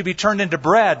stones to be turned into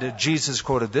bread. Jesus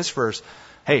quoted this verse,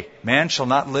 hey, man shall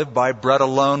not live by bread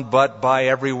alone, but by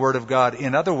every word of God.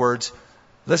 In other words,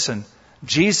 listen,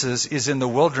 Jesus is in the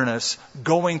wilderness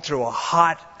going through a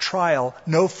hot trial,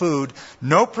 no food,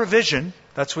 no provision.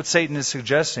 That's what Satan is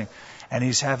suggesting. And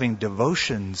he's having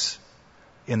devotions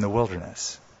in the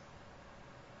wilderness.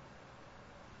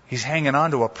 He's hanging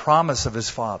on to a promise of his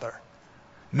Father.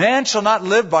 Man shall not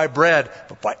live by bread,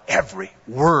 but by every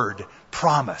word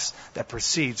promise that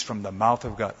proceeds from the mouth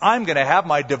of God. I'm going to have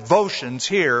my devotions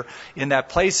here in that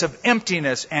place of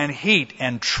emptiness and heat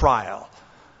and trial.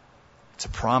 It's a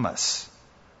promise.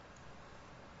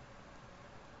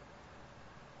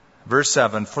 Verse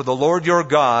 7, for the Lord your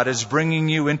God is bringing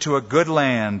you into a good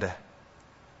land.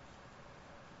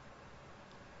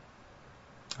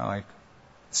 I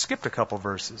skipped a couple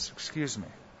verses. Excuse me.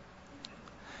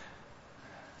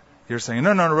 You're saying,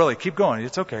 no, really, keep going.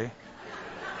 It's okay.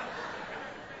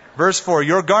 Verse 4,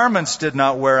 your garments did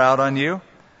not wear out on you,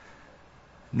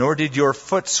 nor did your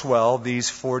foot swell these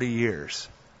 40 years.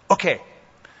 Okay,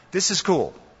 this is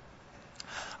cool.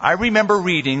 I remember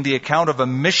reading the account of a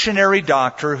missionary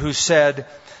doctor who said,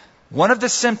 one of the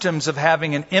symptoms of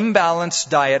having an imbalanced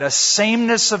diet, a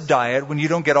sameness of diet, when you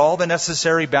don't get all the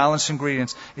necessary balanced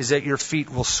ingredients, is that your feet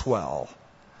will swell.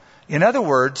 In other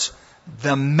words,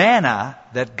 the manna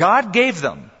that God gave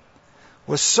them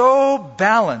was so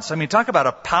balanced. I mean, talk about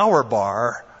a power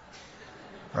bar,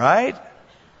 right?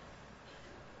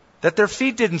 That their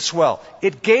feet didn't swell.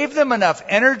 It gave them enough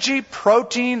energy,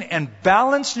 protein, and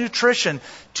balanced nutrition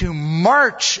to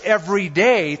march every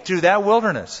day through that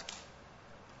wilderness.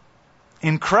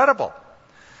 Incredible.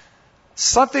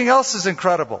 Something else is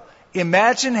incredible.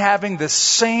 Imagine having the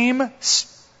same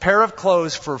pair of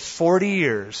clothes for 40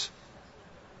 years.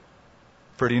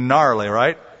 Pretty gnarly,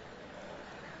 right?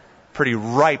 Pretty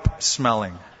ripe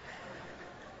smelling.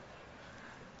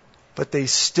 But they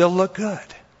still look good.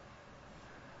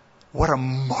 What a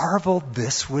marvel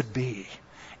this would be.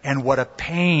 And what a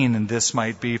pain this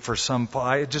might be for some.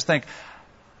 I just think,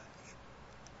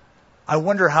 I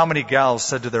wonder how many gals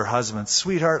said to their husbands,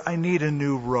 sweetheart, I need a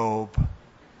new robe.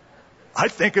 I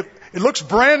think it looks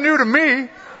brand new to me.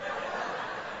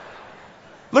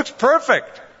 Looks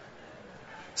perfect.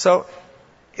 So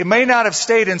it may not have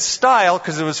stayed in style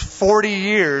because it was 40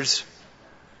 years,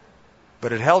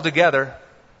 but it held together.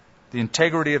 The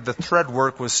integrity of the thread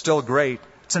work was still great.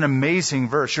 It's an amazing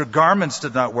verse. Your garments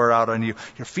did not wear out on you.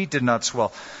 Your feet did not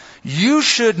swell. You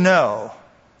should know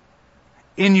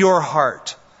in your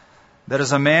heart that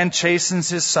as a man chastens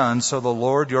his son, so the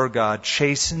Lord your God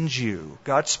chastens you.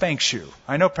 God spanks you.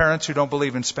 I know parents who don't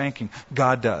believe in spanking.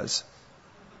 God does.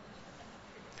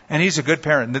 And he's a good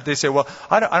parent. They say, well,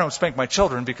 I don't spank my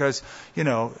children because,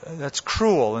 that's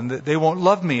cruel and they won't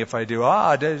love me if I do.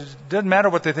 It doesn't matter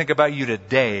what they think about you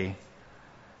today.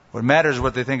 What matters is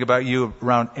what they think about you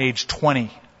around age 20.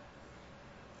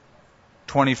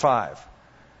 25.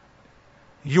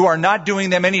 You are not doing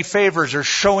them any favors or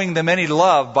showing them any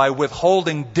love by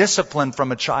withholding discipline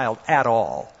from a child at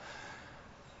all.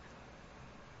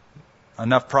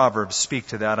 Enough Proverbs speak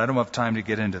to that. I don't have time to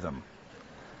get into them.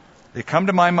 They come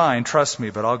to my mind, trust me,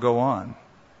 but I'll go on.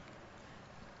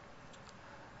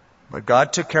 But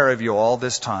God took care of you all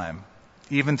this time,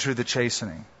 even through the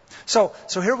chastening. So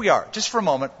here we are, just for a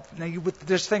moment. Now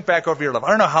just think back over your life. I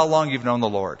don't know how long you've known the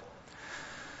Lord.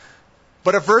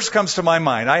 But a verse comes to my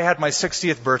mind. I had my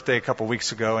 60th birthday a couple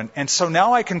weeks ago, and so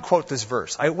now I can quote this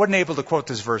verse. I wasn't able to quote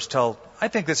this verse till, I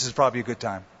think this is probably a good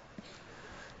time.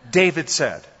 David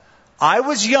said, I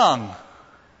was young,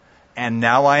 and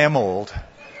now I am old.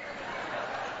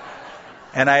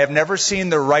 And I have never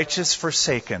seen the righteous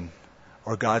forsaken,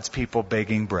 or God's people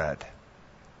begging bread.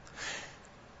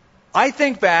 I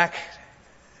think back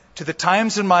to the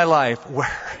times in my life where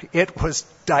it was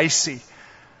dicey.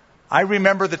 I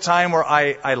remember the time where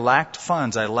I lacked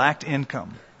funds, I lacked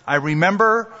income. I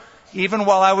remember even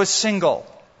while I was single,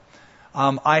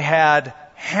 I had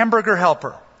hamburger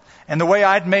helper. And the way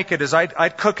I'd make it is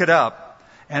I'd cook it up,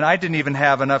 and I didn't even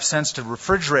have enough sense to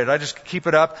refrigerate it. I just keep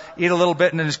it up, eat a little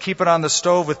bit, and then just keep it on the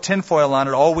stove with tinfoil on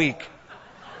it all week.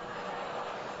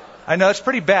 I know it's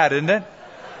pretty bad, isn't it?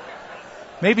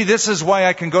 Maybe this is why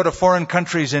I can go to foreign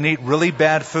countries and eat really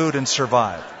bad food and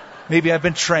survive. Maybe I've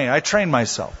been trained. I trained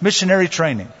myself. Missionary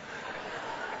training.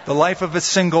 The life of a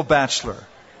single bachelor.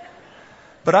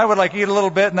 But I would eat a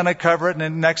little bit and then I'd cover it, and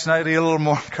then next night I'd eat a little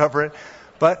more and cover it.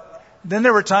 But then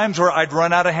there were times where I'd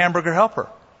run out of hamburger helper.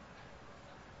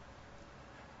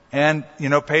 And,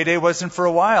 payday wasn't for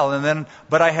a while.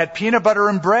 But I had peanut butter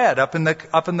and bread up in the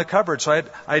cupboard. So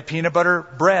I had peanut butter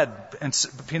bread and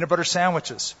peanut butter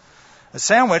sandwiches. A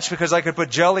sandwich because I could put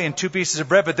jelly and 2 pieces of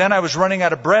bread, but then I was running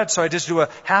out of bread, so I just do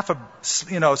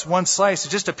one slice.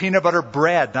 It's just a peanut butter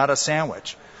bread, not a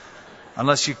sandwich.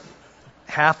 Unless you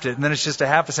halved it, and then it's just a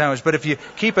half a sandwich. But if you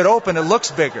keep it open, it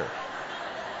looks bigger.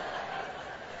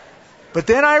 But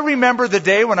then I remember the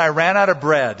day when I ran out of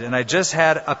bread, and I just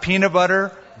had a peanut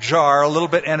butter jar, a little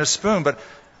bit, and a spoon, but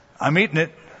I'm eating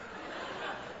it.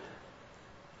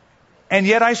 And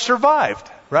yet I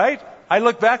survived, right? I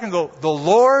look back and go, the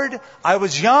Lord, I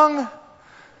was young,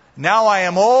 now I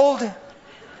am old.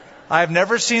 I have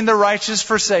never seen the righteous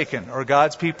forsaken or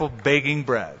God's people begging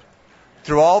bread.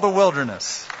 Through all the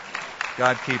wilderness,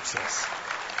 God keeps us.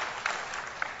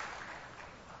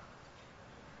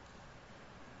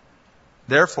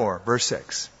 Therefore, verse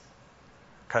 6,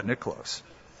 cutting it close.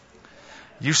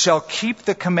 You shall keep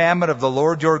the commandment of the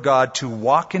Lord your God to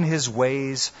walk in his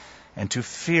ways and to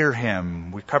fear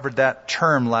him. We covered that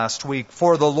term last week.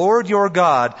 For the Lord your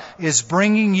God is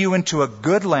bringing you into a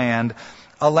good land,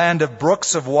 a land of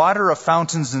brooks of water, of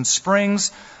fountains and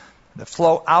springs that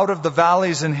flow out of the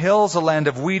valleys and hills, a land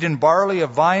of wheat and barley,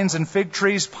 of vines and fig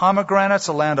trees, pomegranates,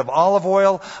 a land of olive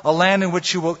oil, a land in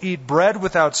which you will eat bread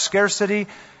without scarcity,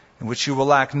 in which you will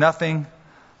lack nothing,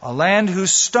 a land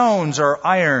whose stones are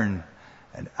iron,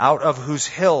 and out of whose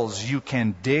hills you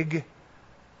can dig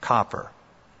copper.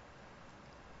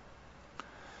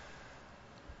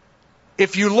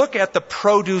 If you look at the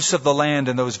produce of the land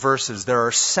in those verses, there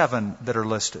are 7 that are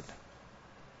listed.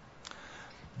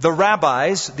 The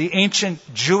rabbis, the ancient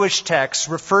Jewish texts,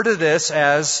 refer to this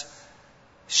as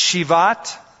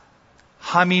Shivat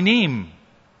Haminim.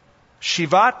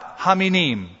 Shivat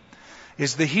Haminim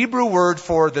is the Hebrew word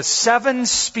for the 7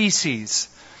 species.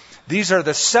 These are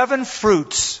the 7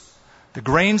 fruits, the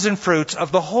grains and fruits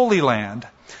of the Holy Land.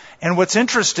 And what's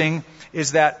interesting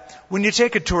is that when you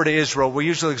take a tour to Israel, we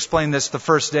usually explain this the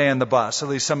first day on the bus. At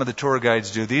least some of the tour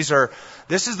guides do.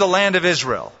 This is the land of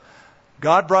Israel.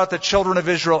 God brought the children of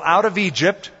Israel out of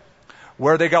Egypt,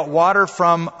 where they got water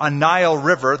from a Nile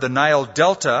river, the Nile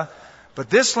Delta. But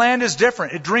this land is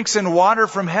different. It drinks in water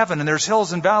from heaven, and there's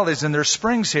hills and valleys, and there's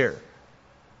springs here.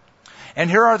 And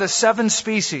here are the 7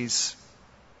 species.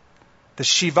 The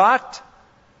Shivat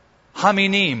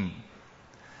Haminim.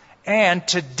 And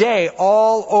today,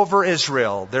 all over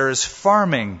Israel, there is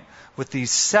farming with these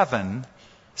 7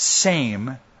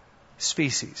 same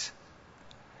species.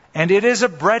 And it is a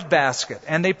breadbasket.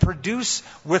 And they produce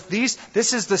with these,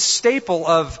 this is the staple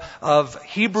of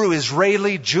Hebrew,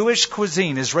 Israeli, Jewish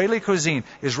cuisine. Israeli cuisine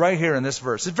is right here in this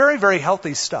verse. It's very, very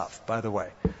healthy stuff, by the way,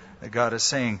 that God is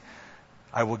saying,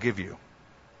 I will give you.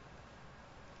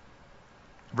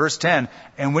 Verse 10,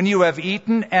 and when you have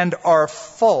eaten and are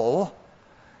full,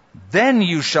 then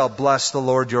you shall bless the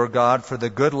Lord your God for the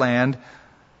good land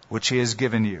which he has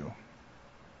given you.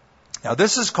 Now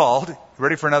this is called,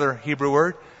 ready for another Hebrew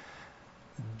word?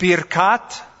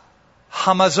 Birkat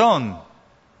Hamazon.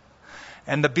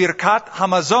 And the Birkat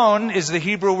Hamazon is the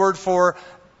Hebrew word for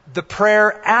the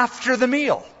prayer after the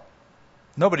meal.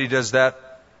 Nobody does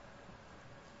that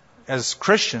as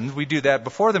Christians. We do that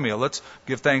before the meal. Let's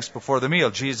give thanks before the meal.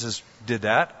 Jesus did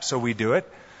that, so we do it.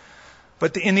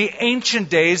 But in the ancient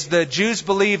days, the Jews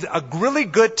believed a really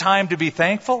good time to be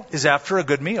thankful is after a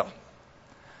good meal.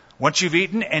 Once you've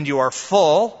eaten and you are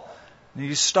full,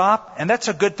 you stop, and that's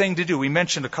a good thing to do. We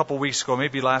mentioned a couple weeks ago,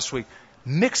 maybe last week,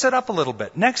 mix it up a little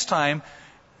bit. Next time,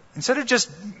 instead of just,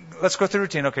 let's go through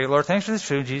routine. Okay, Lord, thanks for this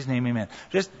food. In Jesus' name, amen.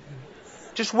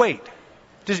 Just wait.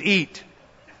 Just eat.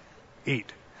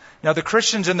 Eat. Now, the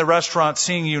Christians in the restaurant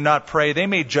seeing you not pray, they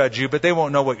may judge you, but they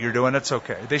won't know what you're doing. It's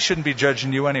okay. They shouldn't be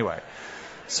judging you anyway.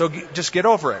 So just get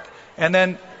over it. And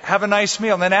then have a nice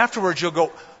meal. And then afterwards you'll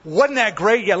go, wasn't that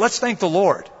great? Yeah, let's thank the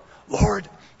Lord. Lord,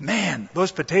 man,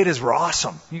 those potatoes were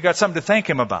awesome. You got something to thank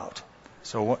Him about.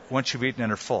 So once you've eaten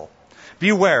and are full.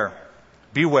 Beware,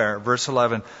 verse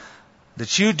 11,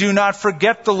 that you do not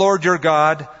forget the Lord your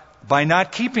God by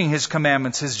not keeping His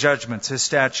commandments, His judgments, His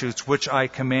statutes, which I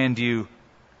command you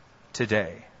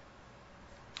today.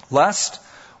 Lest,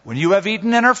 when you have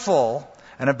eaten and are full,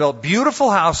 and have built beautiful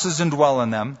houses and dwell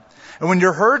in them, and when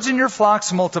your herds and your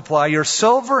flocks multiply, your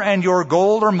silver and your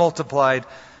gold are multiplied,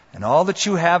 and all that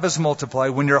you have is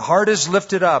multiplied, when your heart is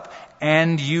lifted up,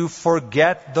 and you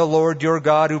forget the Lord your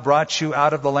God who brought you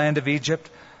out of the land of Egypt,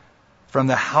 from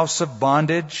the house of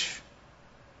bondage,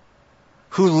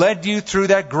 who led you through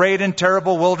that great and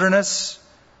terrible wilderness,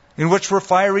 in which were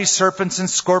fiery serpents and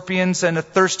scorpions, and a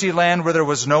thirsty land where there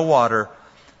was no water,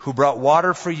 who brought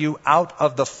water for you out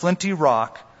of the flinty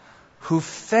rock, who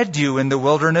fed you in the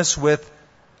wilderness with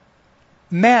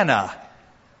manna.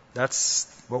 That's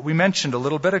what we mentioned a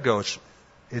little bit ago.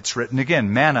 It's written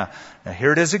again, manna. Now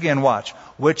here it is again, watch.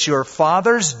 Which your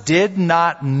fathers did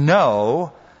not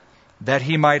know, that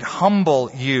He might humble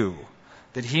you,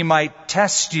 that He might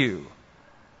test you,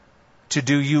 to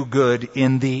do you good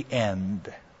in the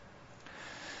end.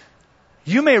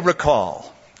 You may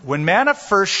recall, when manna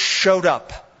first showed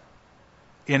up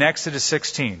in Exodus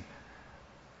 16,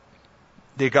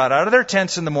 they got out of their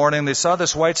tents in the morning, they saw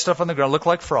this white stuff on the ground, looked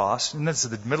like frost, and this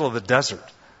is the middle of the desert.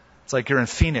 It's like you're in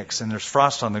Phoenix and there's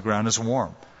frost on the ground, it's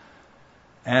warm.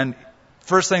 And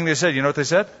first thing they said, you know what they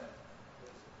said?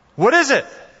 What is it?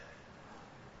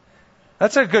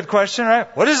 That's a good question,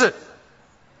 right? What is it?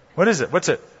 What is it? What's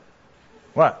it?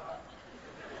 What?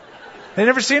 They'd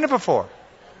never seen it before.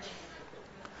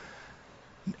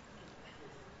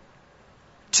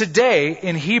 Today,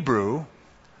 in Hebrew,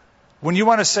 when you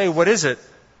want to say, what is it?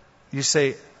 You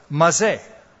say, mazeh.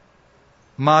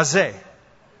 Mazeh.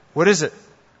 What is it?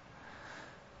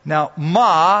 Now,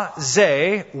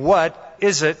 mazeh, what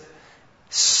is it?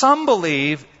 Some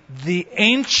believe the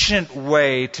ancient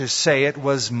way to say it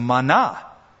was manna.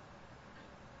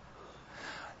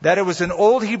 That it was an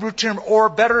old Hebrew term, or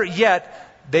better yet,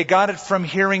 they got it from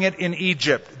hearing it in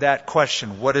Egypt, that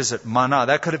question. What is it? Manna.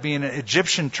 That could have been an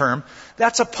Egyptian term.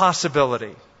 That's a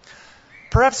possibility.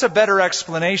 Perhaps a better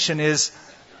explanation is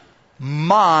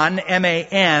man,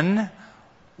 M-A-N,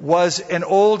 was an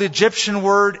old Egyptian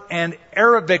word and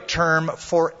Arabic term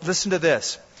for, listen to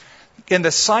this, in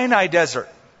the Sinai desert,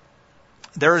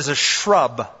 there is a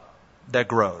shrub that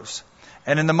grows.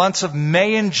 And in the months of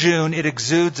May and June, it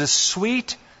exudes a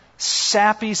sweet,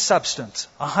 sappy substance,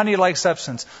 a honey-like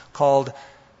substance called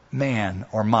man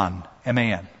or man,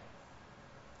 M-A-N.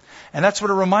 And that's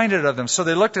what it reminded of them. So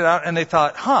they looked it out and they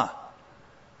thought,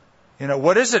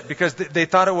 what is it? Because they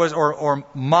thought it was, or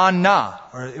manna,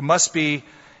 or it must be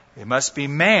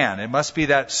man. It must be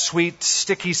that sweet,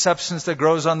 sticky substance that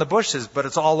grows on the bushes, but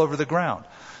it's all over the ground.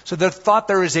 So they thought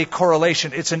there is a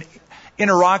correlation. It's an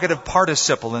interrogative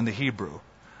participle in the Hebrew.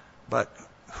 But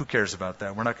who cares about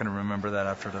that? We're not going to remember that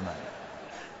after tonight.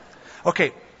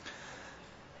 Okay.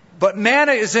 But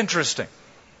manna is interesting.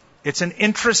 It's an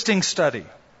interesting study.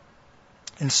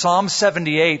 In Psalm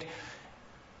 78,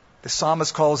 the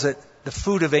psalmist calls it the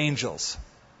food of angels.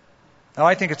 Now,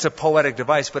 I think it's a poetic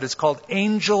device, but it's called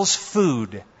angel's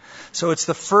food. So it's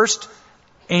the first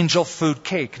angel food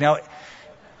cake. Now,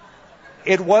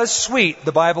 it was sweet.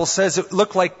 The Bible says it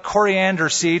looked like coriander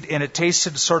seed and it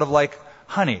tasted sort of like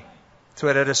honey. So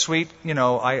it had a sweet,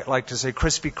 I like to say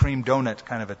Krispy Kreme donut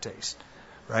kind of a taste.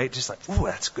 Right? Just like, ooh,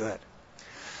 that's good.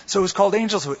 So it was called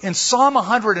angel's food. In Psalm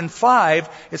 105,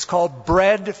 it's called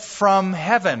bread from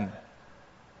heaven.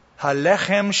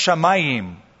 Halechem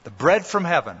shamayim. The bread from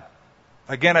heaven.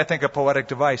 Again, I think a poetic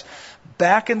device.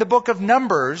 Back in the book of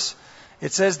Numbers,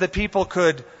 it says that people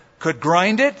could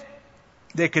grind it,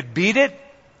 they could beat it,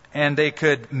 and they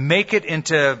could make it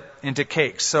into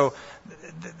cakes. So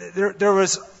there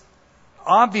was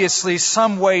obviously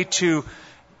some way to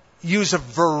use a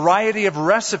variety of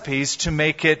recipes to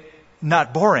make it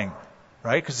not boring,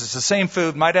 right? Because it's the same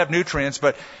food, might have nutrients,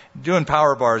 but doing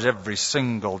power bars every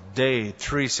single day,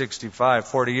 365,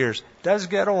 40 years, does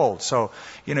get old. So,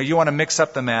 you want to mix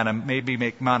up the manna, maybe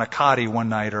make manicotti one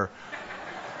night or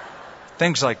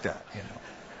things like that,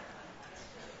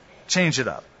 Change it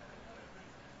up.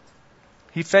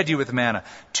 He fed you with manna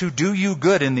to do you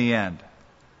good in the end.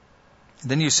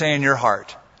 Then you say in your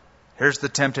heart, here's the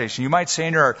temptation. You might say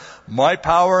in your heart, my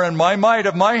power and my might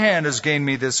of my hand has gained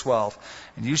me this wealth.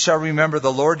 And you shall remember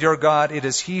the Lord your God. It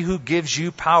is He who gives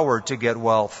you power to get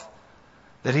wealth,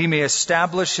 that He may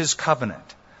establish His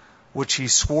covenant, which He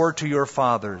swore to your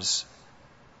fathers,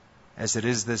 as it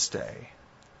is this day.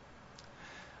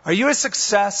 Are you a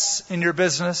success in your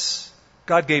business?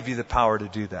 God gave you the power to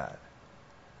do that.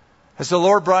 Has the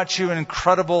Lord brought you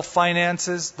incredible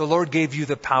finances? The Lord gave you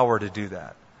the power to do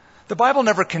that. The Bible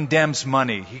never condemns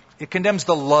money. It condemns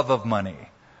the love of money,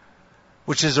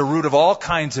 which is a root of all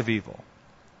kinds of evil.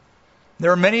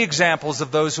 There are many examples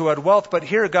of those who had wealth, but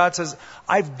here God says,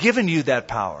 I've given you that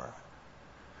power.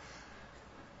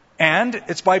 And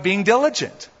it's by being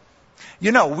diligent.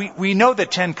 We know the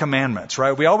 10 Commandments,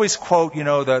 right? We always quote,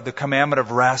 the commandment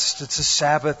of rest. It's a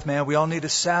Sabbath, man. We all need a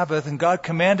Sabbath. And God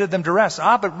commanded them to rest.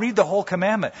 But read the whole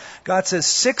commandment. God says,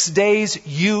 6 days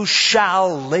you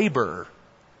shall labor.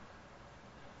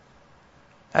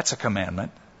 That's a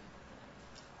commandment.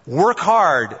 Work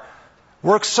hard.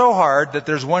 Work so hard that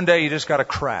there's one day you just got to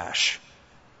crash.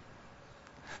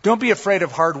 Don't be afraid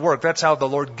of hard work. That's how the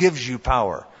Lord gives you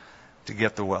power to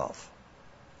get the wealth.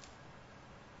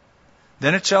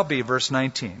 Then it shall be, verse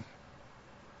 19.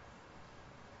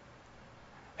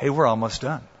 Hey, we're almost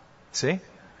done. See?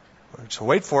 So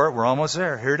wait for it. We're almost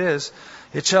there. Here it is.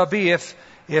 It shall be if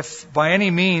by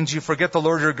any means you forget the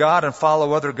Lord your God and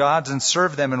follow other gods and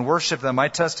serve them and worship them, I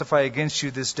testify against you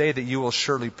this day that you will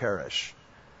surely perish.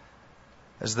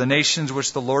 As the nations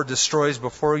which the Lord destroys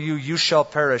before you, you shall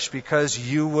perish because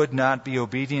you would not be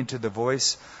obedient to the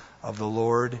voice of the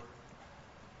Lord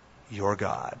your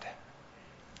God.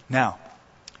 Now,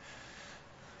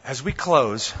 as we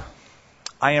close,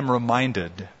 I am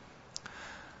reminded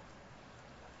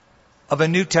of a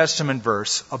New Testament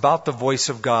verse about the voice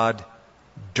of God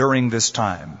during this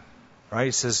time. Right?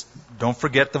 It says, don't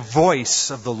forget the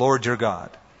voice of the Lord your God.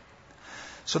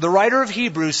 So the writer of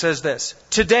Hebrews says this,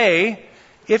 today,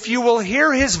 if you will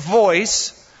hear His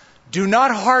voice, do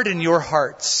not harden your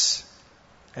hearts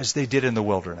as they did in the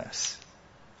wilderness.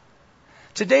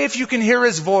 Today, if you can hear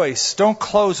His voice, don't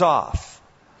close off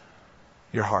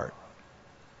your heart.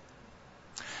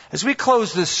 As we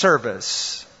close this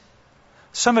service,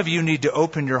 some of you need to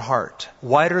open your heart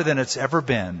wider than it's ever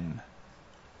been.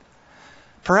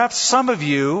 Perhaps some of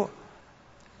you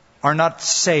are not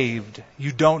saved.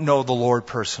 You don't know the Lord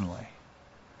personally.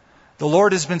 The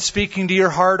Lord has been speaking to your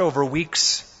heart over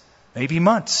weeks, maybe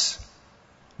months,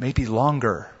 maybe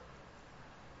longer.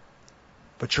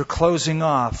 But you're closing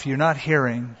off. You're not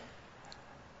hearing.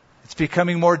 It's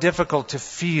becoming more difficult to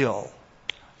feel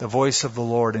the voice of the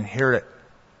Lord and hear it.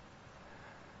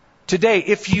 Today,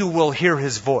 if you will hear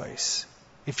His voice,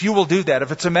 if you will do that,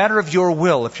 if it's a matter of your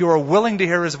will, if you are willing to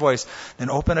hear His voice, then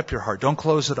open up your heart. Don't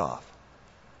close it off.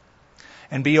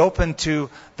 And be open to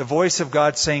the voice of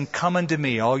God saying, come unto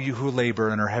me, all you who labor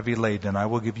and are heavy laden, and I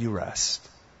will give you rest.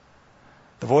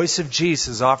 The voice of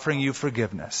Jesus offering you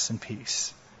forgiveness and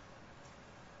peace.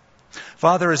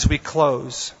 Father, as we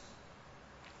close,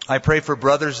 I pray for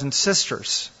brothers and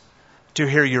sisters to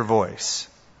hear your voice.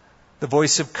 The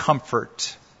voice of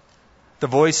comfort. The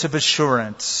voice of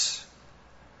assurance.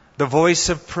 The voice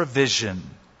of provision.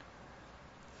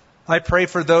 I pray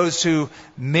for those who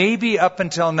maybe up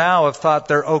until now have thought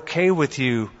they're okay with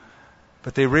you,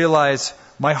 but they realize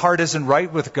my heart isn't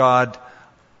right with God.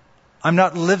 I'm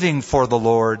not living for the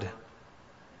Lord.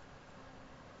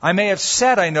 I may have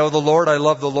said I know the Lord, I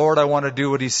love the Lord, I want to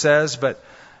do what He says, but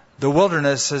the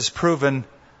wilderness has proven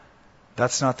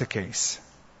that's not the case.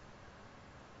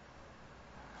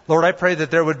 Lord, I pray that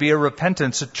there would be a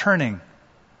repentance, a turning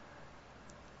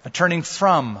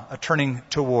from, a turning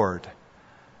toward,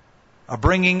 a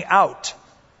bringing out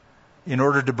in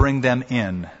order to bring them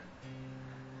in.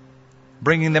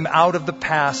 Bringing them out of the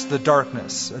past, the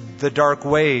darkness, the dark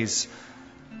ways,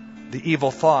 the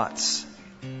evil thoughts,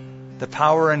 the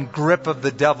power and grip of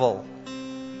the devil,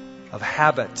 of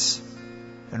habits,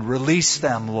 and release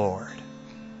them, Lord,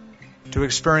 to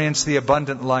experience the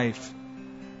abundant life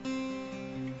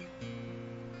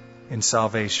in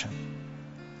salvation.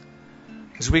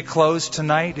 As we close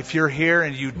tonight, if you're here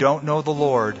and you don't know the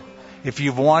Lord, If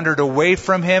you've wandered away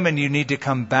from Him and you need to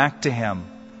come back to Him,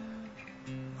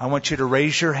 I want you to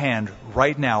raise your hand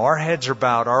right now. Our heads are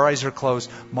bowed. Our eyes are closed.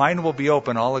 Mine will be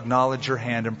open. I'll acknowledge your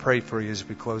hand and pray for you as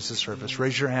we close the service.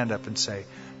 Raise your hand up and say,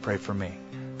 pray for me.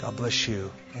 God bless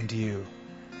you and you.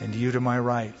 And you to my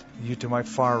right. You to my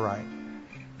far right.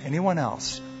 Anyone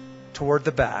else? Toward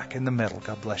the back, in the middle.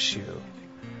 God bless you.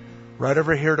 Right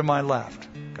over here to my left.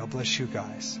 God bless you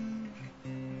guys.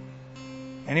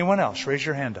 Anyone else? Raise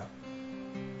your hand up.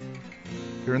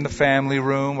 You're in the family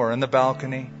room or in the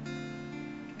balcony.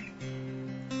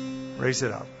 Raise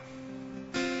it up.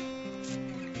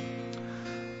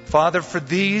 Father, for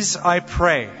these I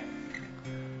pray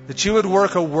that you would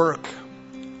work a work,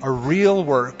 a real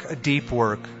work, a deep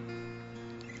work.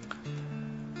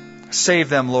 Save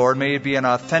them, Lord. May it be an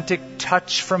authentic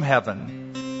touch from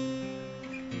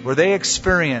heaven where they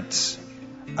experience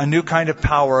a new kind of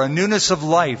power, a newness of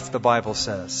life, the Bible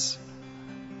says.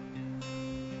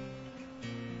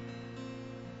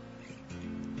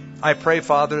 I pray,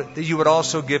 Father, that you would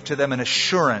also give to them an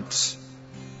assurance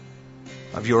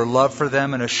of your love for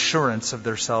them, an assurance of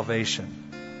their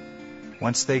salvation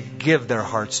once they give their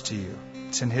hearts to you.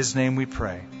 It's in His name we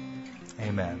pray.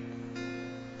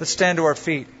 Amen. Let's stand to our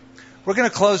feet. We're going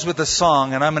to close with a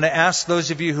song, and I'm going to ask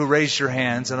those of you who raised your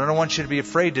hands, and I don't want you to be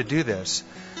afraid to do this,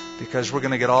 because we're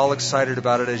going to get all excited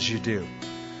about it as you do.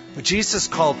 But Jesus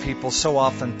called people so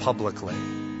often publicly.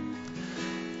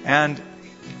 And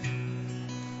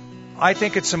I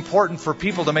think it's important for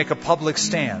people to make a public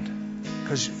stand,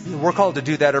 because we're called to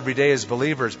do that every day as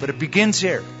believers. But it begins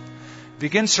here. It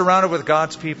begins surrounded with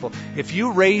God's people. If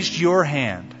you raised your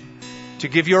hand to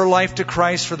give your life to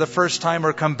Christ for the first time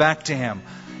or come back to Him,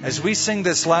 as we sing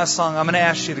this last song, I'm going to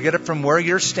ask you to get up from where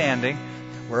you're standing,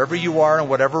 wherever you are in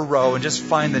whatever row, and just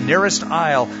find the nearest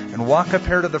aisle and walk up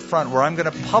here to the front where I'm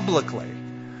going to publicly,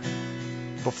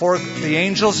 before the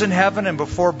angels in heaven and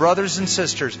before brothers and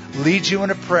sisters, lead you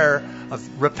in a prayer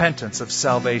of repentance, of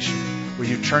salvation, where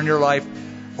you turn your life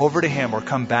over to Him or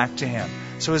come back to Him.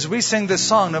 So as we sing this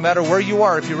song, no matter where you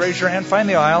are, if you raise your hand, find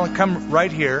the aisle and come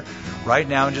right here, right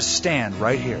now, and just stand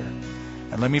right here.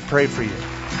 And let me pray for you.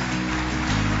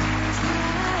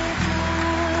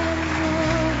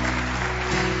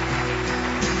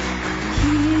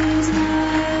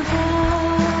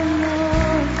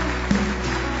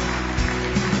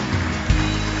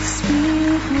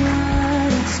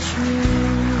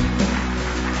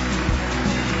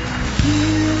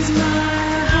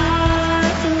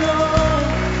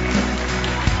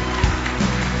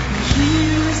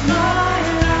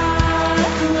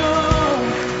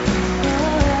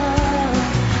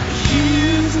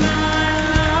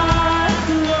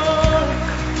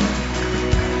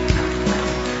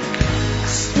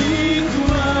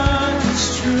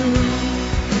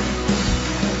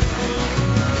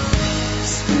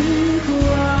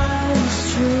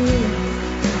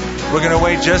 We're going to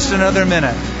wait just another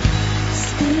minute.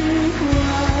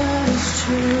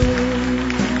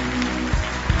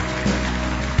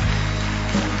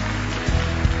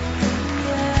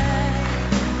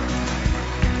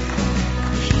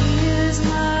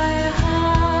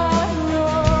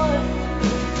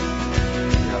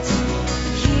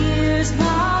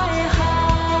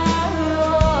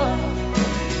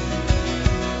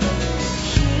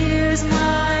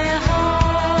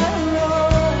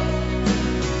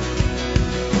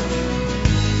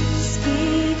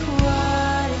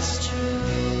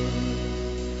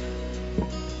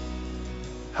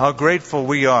 How grateful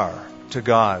we are to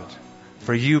God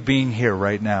for you being here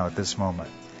right now at this moment.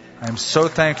 I'm so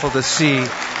thankful to see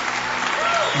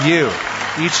you,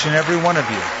 each and every one of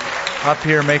you, up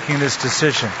here making this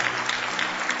decision.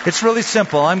 It's really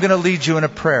simple. I'm going to lead you in a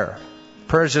prayer.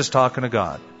 Prayer is just talking to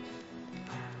God.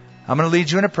 I'm going to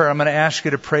lead you in a prayer. I'm going to ask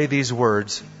you to pray these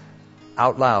words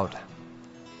out loud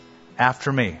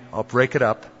after me. I'll break it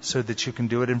up so that you can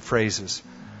do it in phrases.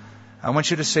 I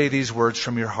want you to say these words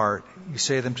from your heart. You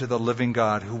say them to the living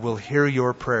God who will hear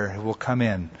your prayer, who will come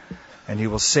in, and He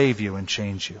will save you and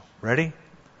change you. Ready?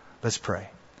 Let's pray.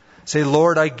 Say,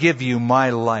 Lord, I give you my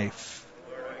life.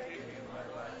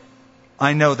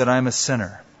 I know that I'm a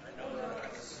sinner.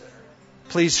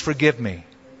 Please forgive me.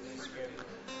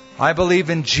 I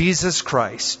believe in Jesus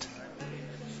Christ.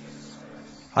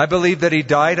 I believe that He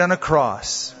died on a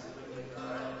cross,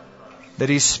 that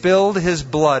He spilled His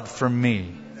blood for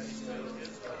me,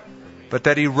 but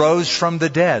that He rose from the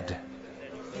dead,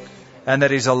 and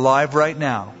that He's alive right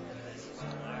now.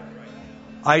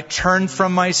 I turn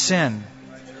from my sin.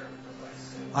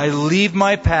 I leave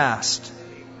my past,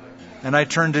 and I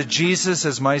turn to Jesus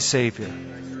as my Savior.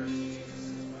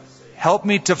 Help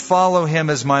me to follow Him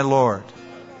as my Lord.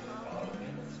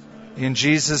 In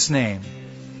Jesus' name,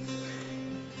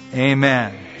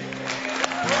 amen.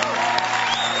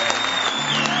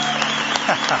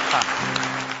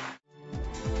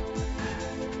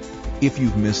 If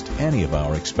you've missed any of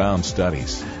our Expound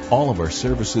studies, all of our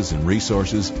services and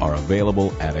resources are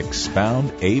available at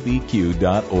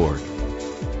expoundabq.org.